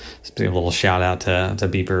to give a little shout out to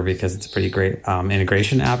Beeper because it's a pretty great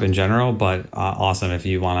integration app in general, but awesome if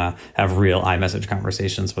you want to have real iMessage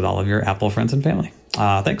conversations with all of your Apple friends and family.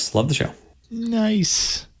 Thanks. Love the show.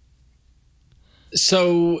 Nice.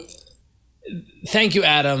 So thank you,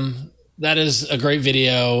 Adam. That is a great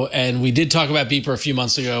video. And we did talk about Beeper a few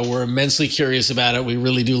months ago. We're immensely curious about it. We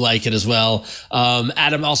really do like it as well.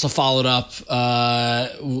 Adam also followed up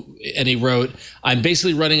and he wrote, I'm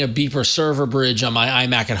basically running a Beeper server bridge on my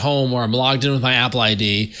iMac at home where I'm logged in with my Apple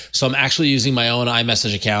ID. So I'm actually using my own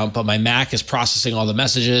iMessage account, but my Mac is processing all the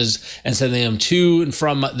messages and sending them to and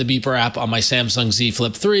from the Beeper app on my Samsung Z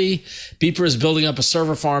Flip 3. Beeper is building up a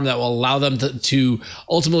server farm that will allow them to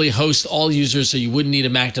ultimately host all users so you wouldn't need a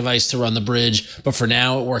Mac device to run the bridge, but for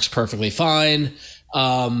now it works perfectly fine.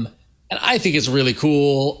 And I think it's really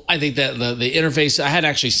cool. I think that the interface, I had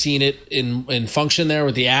actually seen it in function there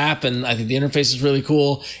with the app, and I think the interface is really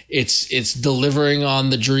cool. It's delivering on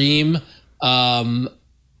the dream.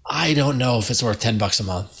 I don't know if it's worth $10 a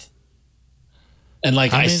month. And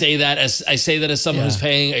like I say that as someone who's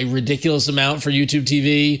paying a ridiculous amount for YouTube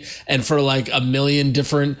TV and for like a million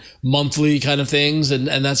different monthly kind of things and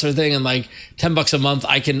that sort of thing. And like $10 a month,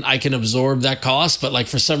 I can absorb that cost. But like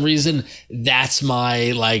for some reason, that's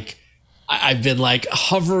my like, I've been like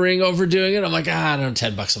hovering over doing it. I'm like, I don't know,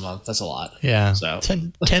 $10 a month. That's a lot. Yeah. So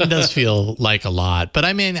 10 does feel like a lot, but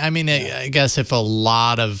I mean, I guess if a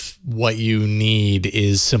lot of what you need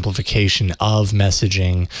is simplification of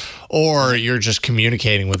messaging, or you're just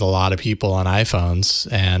communicating with a lot of people on iPhones,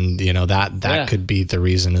 and you know, that could be the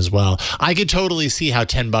reason as well. I could totally see how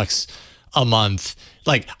 $10 a month,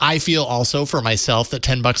 like I feel also for myself that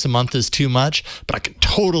 $10 a month is too much, but I could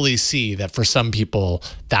totally see that for some people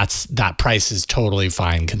that price is totally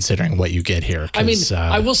fine considering what you get here. I mean,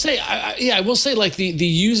 I will say like the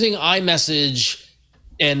using iMessage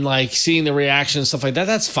and like seeing the reaction and stuff like that,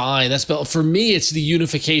 that's fine. That's, but for me, it's the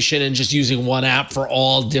unification and just using one app for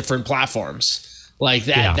all different platforms. Like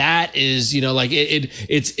that, that is, you know, like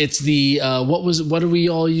it's the, what do we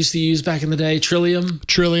all used to use back in the day? Trillium.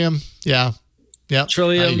 Yeah. Yep.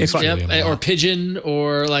 Trillium, or Pigeon,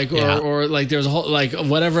 or like, or like there's a whole, like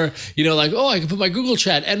whatever, you know, like, oh, I can put my Google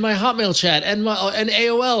chat and my Hotmail chat and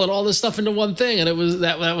AOL and all this stuff into one thing. And it was,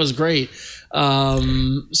 that was great.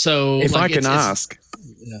 So if like, I can ask,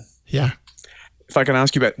 if I can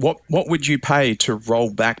ask you about what would you pay to roll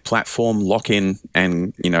back platform lock-in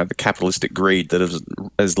and, you know, the capitalistic greed that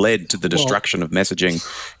has led to the destruction of messaging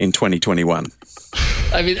in 2021?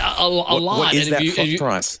 I mean, a lot. What is that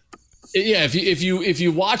price? Yeah, if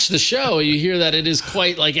you watch the show, you hear that it is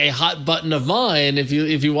quite like a hot button of mine. If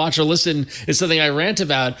you watch or listen, it's something I rant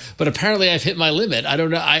about. But apparently, I've hit my limit. I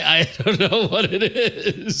don't know. I don't know what it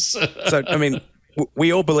is. So I mean,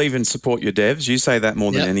 we all believe in support your devs. You say that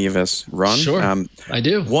more than any of us, Ron. Sure, I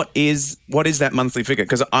do. What is that monthly figure?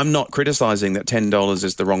 Because I'm not criticizing that $10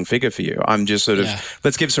 is the wrong figure for you. I'm just sort of,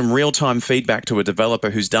 let's give some real-time feedback to a developer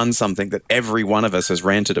who's done something that every one of us has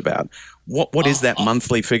ranted about. What is that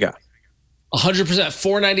monthly figure? 100%.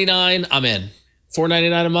 $4.99. I'm in.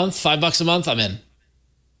 $4.99 a month. $5 a month. I'm in.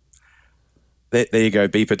 There you go,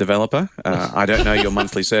 Beeper developer. I don't know your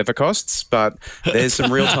monthly server costs, but there's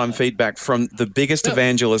some real-time feedback from the biggest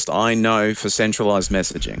evangelist I know for centralized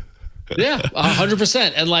messaging. Yeah,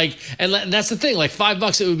 100%. And that's the thing. Like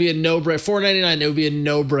 $5, it would be a no-brainer. $4.99, it would be a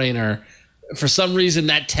no-brainer. For some reason,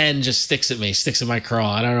 that 10 just sticks in my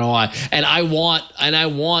craw. I don't know why. And I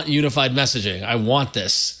want unified messaging. I want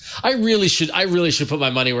this. I really should put my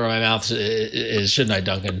money where my mouth is, shouldn't I,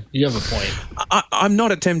 Duncan? You have a point. I'm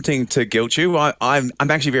not attempting to guilt you. I'm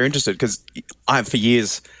actually very interested because I've for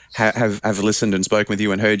years have listened and spoken with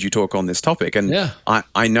you and heard you talk on this topic. And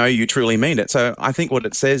I know you truly mean it. So I think what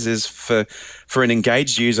it says is for an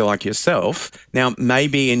engaged user like yourself, now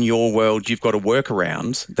maybe in your world you've got a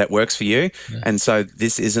workaround that works for you. And so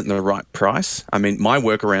this isn't the right price. I mean, my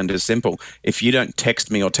workaround is simple. If you don't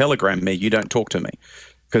text me or telegram me, you don't talk to me.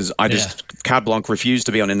 Because I just carte blanche refuse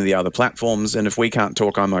to be on any of the other platforms. And if we can't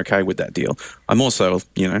talk, I'm okay with that deal. I'm also,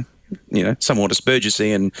 somewhat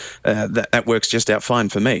Aspergersy, and that works just out fine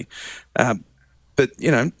for me. But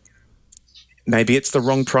maybe it's the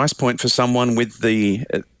wrong price point for someone with the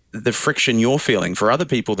friction you're feeling. For other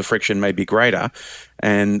people, the friction may be greater,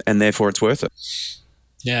 and therefore it's worth it.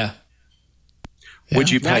 Yeah. Would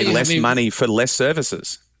you pay less money for less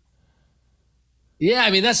services? Yeah,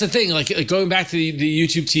 I mean, that's the thing. Like going back to the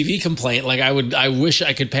YouTube TV complaint, like I wish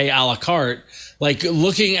I could pay a la carte. Like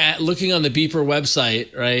looking on the Beeper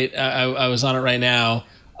website, right? I was on it right now.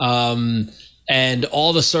 And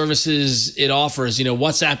all the services it offers,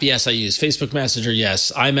 WhatsApp, yes, I use. Facebook Messenger,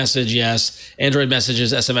 yes. iMessage, yes. Android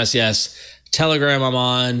Messages, SMS, yes. Telegram, I'm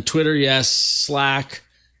on. Twitter, yes. Slack.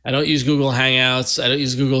 I don't use Google Hangouts. I don't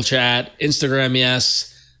use Google Chat. Instagram, yes.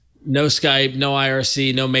 No Skype, no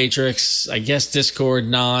IRC, no Matrix. I guess Discord,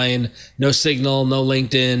 9. No Signal, no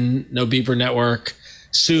LinkedIn, no Beeper Network.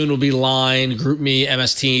 Soon will be Line, GroupMe,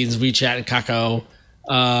 MS Teams, WeChat, and Kakao.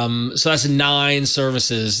 So that's 9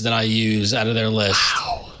 services that I use out of their list,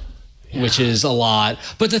 which is a lot.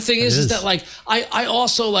 But the thing is that like I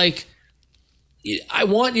also like I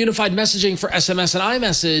want unified messaging for SMS and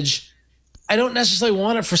iMessage. I don't necessarily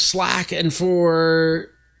want it for Slack and for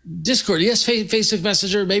Discord. Yes, Facebook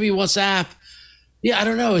Messenger, maybe WhatsApp. Yeah, I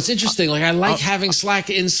don't know. It's interesting. Like I like having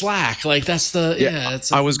Slack in Slack. Like that's the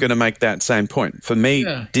I was going to make that same point. For me,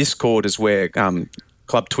 Discord is where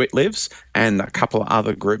Club Twit lives, and a couple of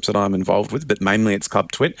other groups that I'm involved with, but mainly it's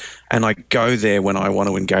Club Twit. And I go there when I want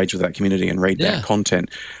to engage with that community and read that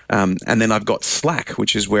content. And then I've got Slack,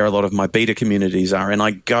 which is where a lot of my beta communities are, and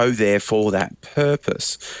I go there for that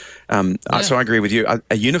purpose. So I agree with you.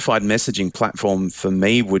 A unified messaging platform for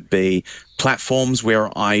me would be platforms where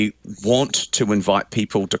I want to invite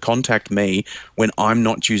people to contact me when I'm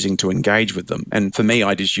not choosing to engage with them. And for me,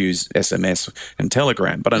 I just use SMS and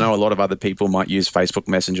Telegram. But I know a lot of other people might use Facebook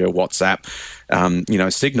Messenger, WhatsApp,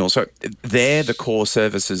 Signal. So they're the core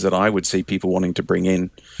services that I would see people wanting to bring in,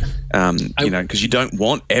 because you don't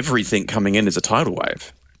want everything coming in as a tidal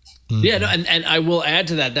wave. Yeah, no, and I will add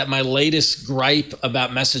to that my latest gripe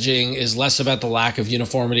about messaging is less about the lack of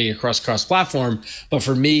uniformity across cross-platform, but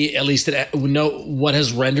for me, at least, what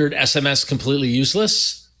has rendered SMS completely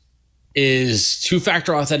useless is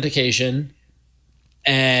two-factor authentication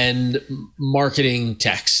and marketing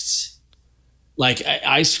texts. Like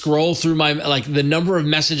I scroll through the number of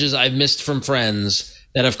messages I've missed from friends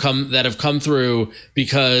that have come through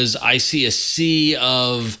because I see a sea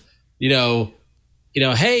of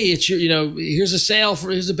hey, it's here's a sale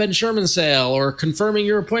here's a Ben Sherman sale, or confirming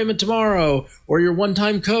your appointment tomorrow, or your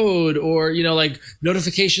one-time code, or like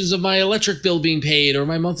notifications of my electric bill being paid, or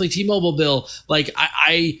my monthly T-Mobile bill. Like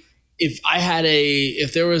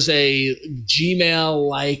if there was a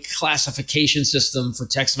Gmail-like classification system for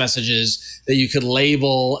text messages that you could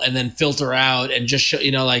label and then filter out and just show,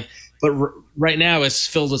 but right now it's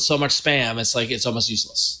filled with so much spam, it's like it's almost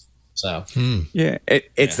useless. So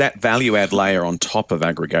it's that value add layer on top of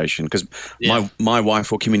aggregation, because my wife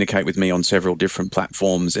will communicate with me on several different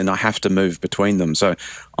platforms and I have to move between them. So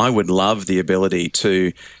I would love the ability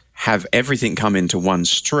to have everything come into one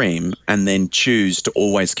stream and then choose to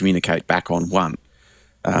always communicate back on one.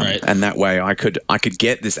 And that way I could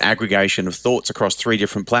get this aggregation of thoughts across 3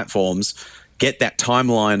 different platforms, get that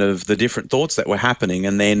timeline of the different thoughts that were happening,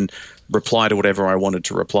 and then reply to whatever I wanted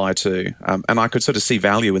to reply to. And I could sort of see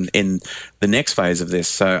value in the next phase of this.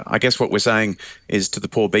 So I guess what we're saying is to the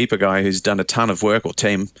poor Beeper guy who's done a ton of work, or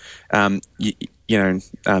team, now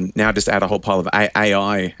just add a whole pile of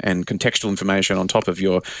AI and contextual information on top of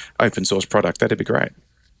your open source product. That'd be great.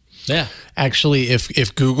 Yeah. Actually,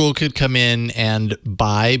 if Google could come in and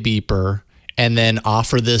buy Beeper and then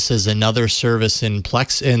offer this as another service in the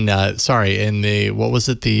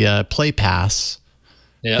Play Pass,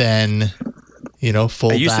 then fold that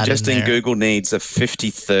in. Are you suggesting there. Google needs a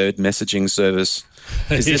 53rd messaging service?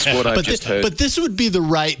 Is this what I've just heard? But this would be the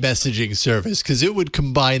right messaging service, because it would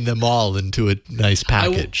combine them all into a nice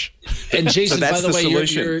package. And Jason, by the way,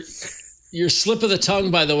 your slip of the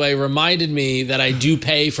tongue, by the way, reminded me that I do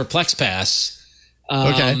pay for Plex Pass.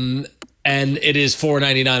 Okay. And it is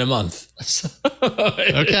 $4.99 a month.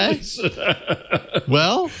 Okay.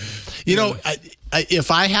 Well,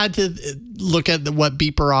 if I had to look at what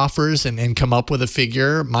Beeper offers and come up with a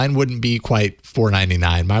figure, mine wouldn't be quite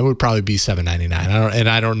 $4.99. Mine would probably be $7.99.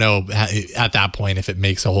 I don't know at that point if it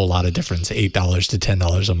makes a whole lot of difference, $8 to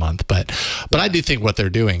 $10 a month. But I do think what they're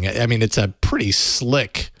doing, I mean, it's a pretty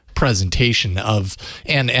slick presentation of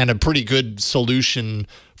and a pretty good solution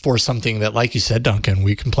for something that, like you said, Duncan,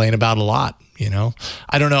 we complain about a lot.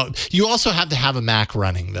 I don't know. You also have to have a Mac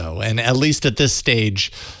running though, and at least at this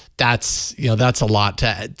stage, that's a lot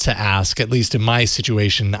to ask. At least in my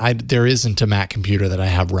situation, there isn't a Mac computer that I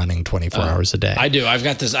have running 24 hours a day. I do. I've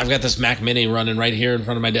got this Mac Mini running right here in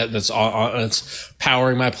front of my desk. It's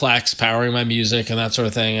powering my Plex, powering my music, and that sort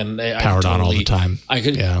of thing. And powered on all the time. I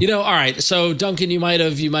could, all right. So Duncan, you might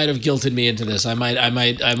have guilted me into this. I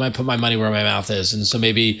might put my money where my mouth is, and so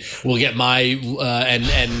maybe we'll get my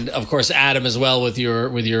and of course Adam as well with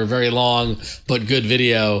your very long but good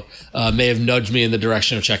video may have nudged me in the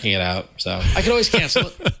direction of checking it out. So I can always cancel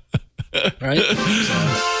it. Right? So,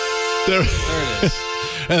 there it is.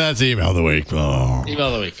 And that's email of the week. Oh.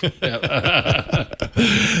 Email of the week. Yep.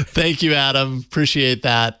 Thank you, Adam. Appreciate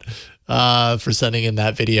that. For sending in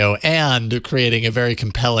that video and creating a very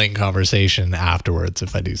compelling conversation afterwards,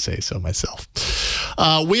 if I do say so myself.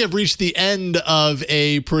 We have reached the end of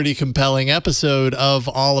a pretty compelling episode of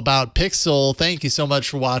All About Pixel. Thank you so much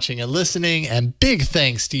for watching and listening, and big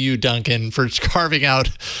thanks to you, Duncan, for carving out,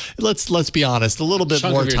 let's be honest, a little bit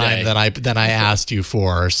more time than I asked you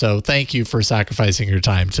for. So thank you for sacrificing your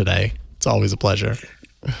time today. It's always a pleasure.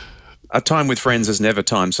 A time with friends is never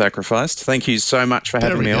time sacrificed. Thank you so much for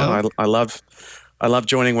having me on. I love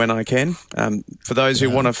joining when I can. For those who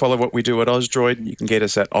want to follow what we do at Ozdroid, you can get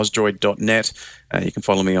us at ozdroid.net. You can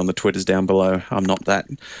follow me on the Twitters down below. I'm not that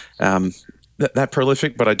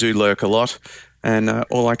prolific, but I do lurk a lot. And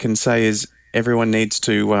all I can say is everyone needs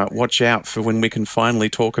to watch out for when we can finally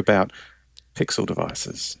talk about Pixel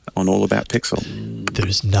devices on All About Pixel.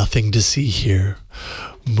 There's nothing to see here.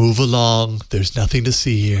 Move along. There's nothing to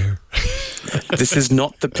see here. This is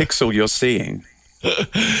not the Pixel you're seeing.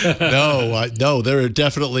 No, there are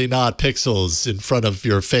definitely not pixels in front of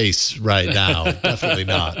your face right now. Definitely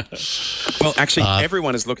not. Well, actually,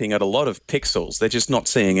 everyone is looking at a lot of pixels. They're just not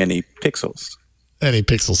seeing any pixels. Any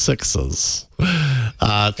Pixel 6s.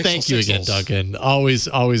 Thank you again, Duncan. Always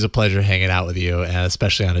a pleasure hanging out with you, and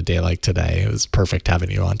especially on a day like today. It was perfect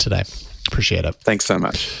having you on today. Appreciate it. Thanks so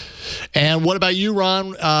much. And what about you,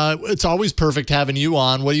 Ron? It's always perfect having you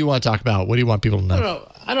on. What do you want to talk about? What do you want people to know?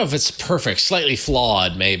 I don't know if it's perfect, slightly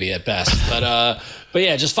flawed maybe at best, but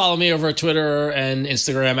yeah, just follow me over at Twitter and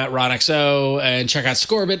Instagram at RonXO, and check out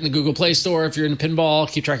Scorbit in the Google Play Store if you're into pinball.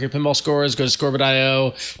 Keep track of your pinball scores. Go to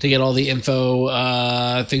Scorbit.io to get all the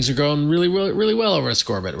info. Things are going really, really, really well over at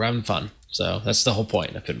Scorbit. We're having fun. So that's the whole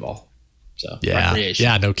point of pinball. So recreation.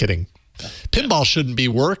 Yeah, no kidding. Pinball shouldn't be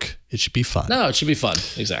work. It should be fun. No, it should be fun.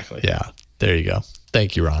 Exactly. Yeah, there you go.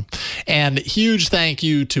 Thank you, Ron. And huge thank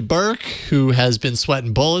you to Burke, who has been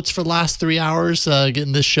sweating bullets for the last 3 hours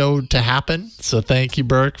getting this show to happen. So thank you,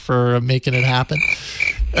 Burke, for making it happen.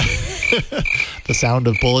 The sound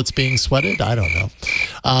of bullets being sweated? I don't know.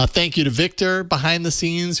 Thank you to Victor behind the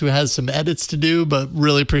scenes, who has some edits to do, but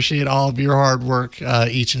really appreciate all of your hard work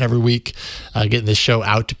each and every week getting this show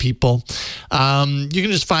out to people. You can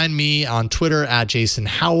just find me on Twitter at Jason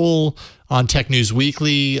Howell, on Tech News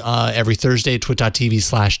Weekly every Thursday,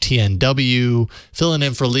 twit.tv/TNW. Filling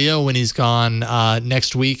in for Leo when he's gone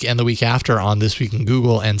next week and the week after on This Week in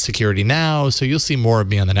Google and Security Now. So you'll see more of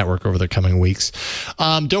me on the network over the coming weeks.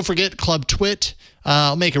 Don't forget Club Twit.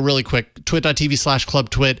 I'll make it really quick.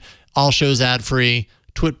 Twit.tv/ClubTwit. All shows ad-free.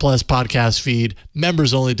 Twit Plus podcast feed,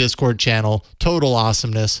 members only Discord channel, total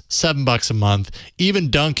awesomeness, $7 a month.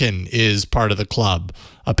 Even Duncan is part of the club,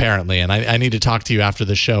 apparently. And I need to talk to you after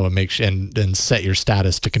the show and make sure and set your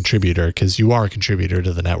status to contributor, because you are a contributor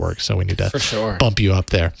to the network. So we need to bump you up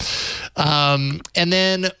there. And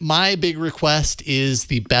then my big request is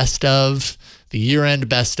the best of. The year-end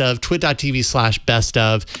best of, twit.tv/best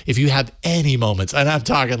of. If you have any moments, and I'm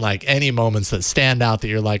talking like any moments that stand out that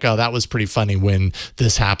you're like, oh, that was pretty funny when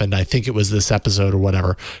this happened. I think it was this episode or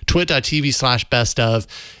whatever. Twit.tv/best of.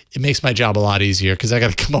 It makes my job a lot easier because I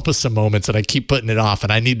got to come up with some moments and I keep putting it off,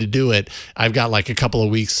 and I need to do it. I've got like a couple of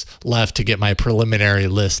weeks left to get my preliminary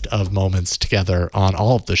list of moments together on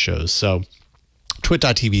all of the shows. So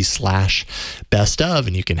twit.tv/best of,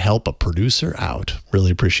 and you can help a producer out.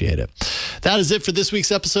 Really appreciate it. That is it for this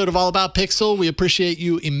week's episode of All About Pixel. We appreciate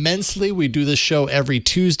you immensely. We do this show every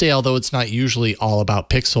Tuesday, although it's not usually all about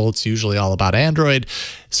Pixel. It's usually all about Android.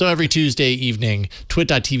 So every Tuesday evening,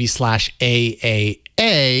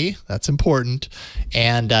 twit.tv/AAA. That's important.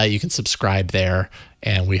 And you can subscribe there,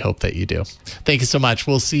 and we hope that you do. Thank you so much.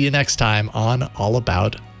 We'll see you next time on All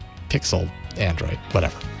About Pixel, Android,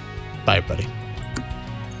 whatever. Bye, everybody.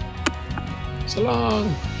 So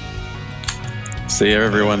long. See you,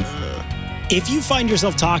 everyone. If you find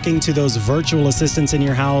yourself talking to those virtual assistants in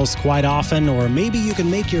your house quite often, or maybe you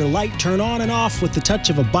can make your light turn on and off with the touch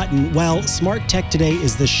of a button, well, Smart Tech Today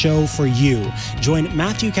is the show for you. Join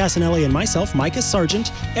Matthew Casanelli and myself, Micah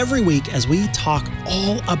Sargent, every week as we talk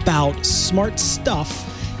all about smart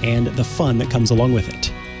stuff and the fun that comes along with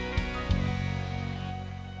it.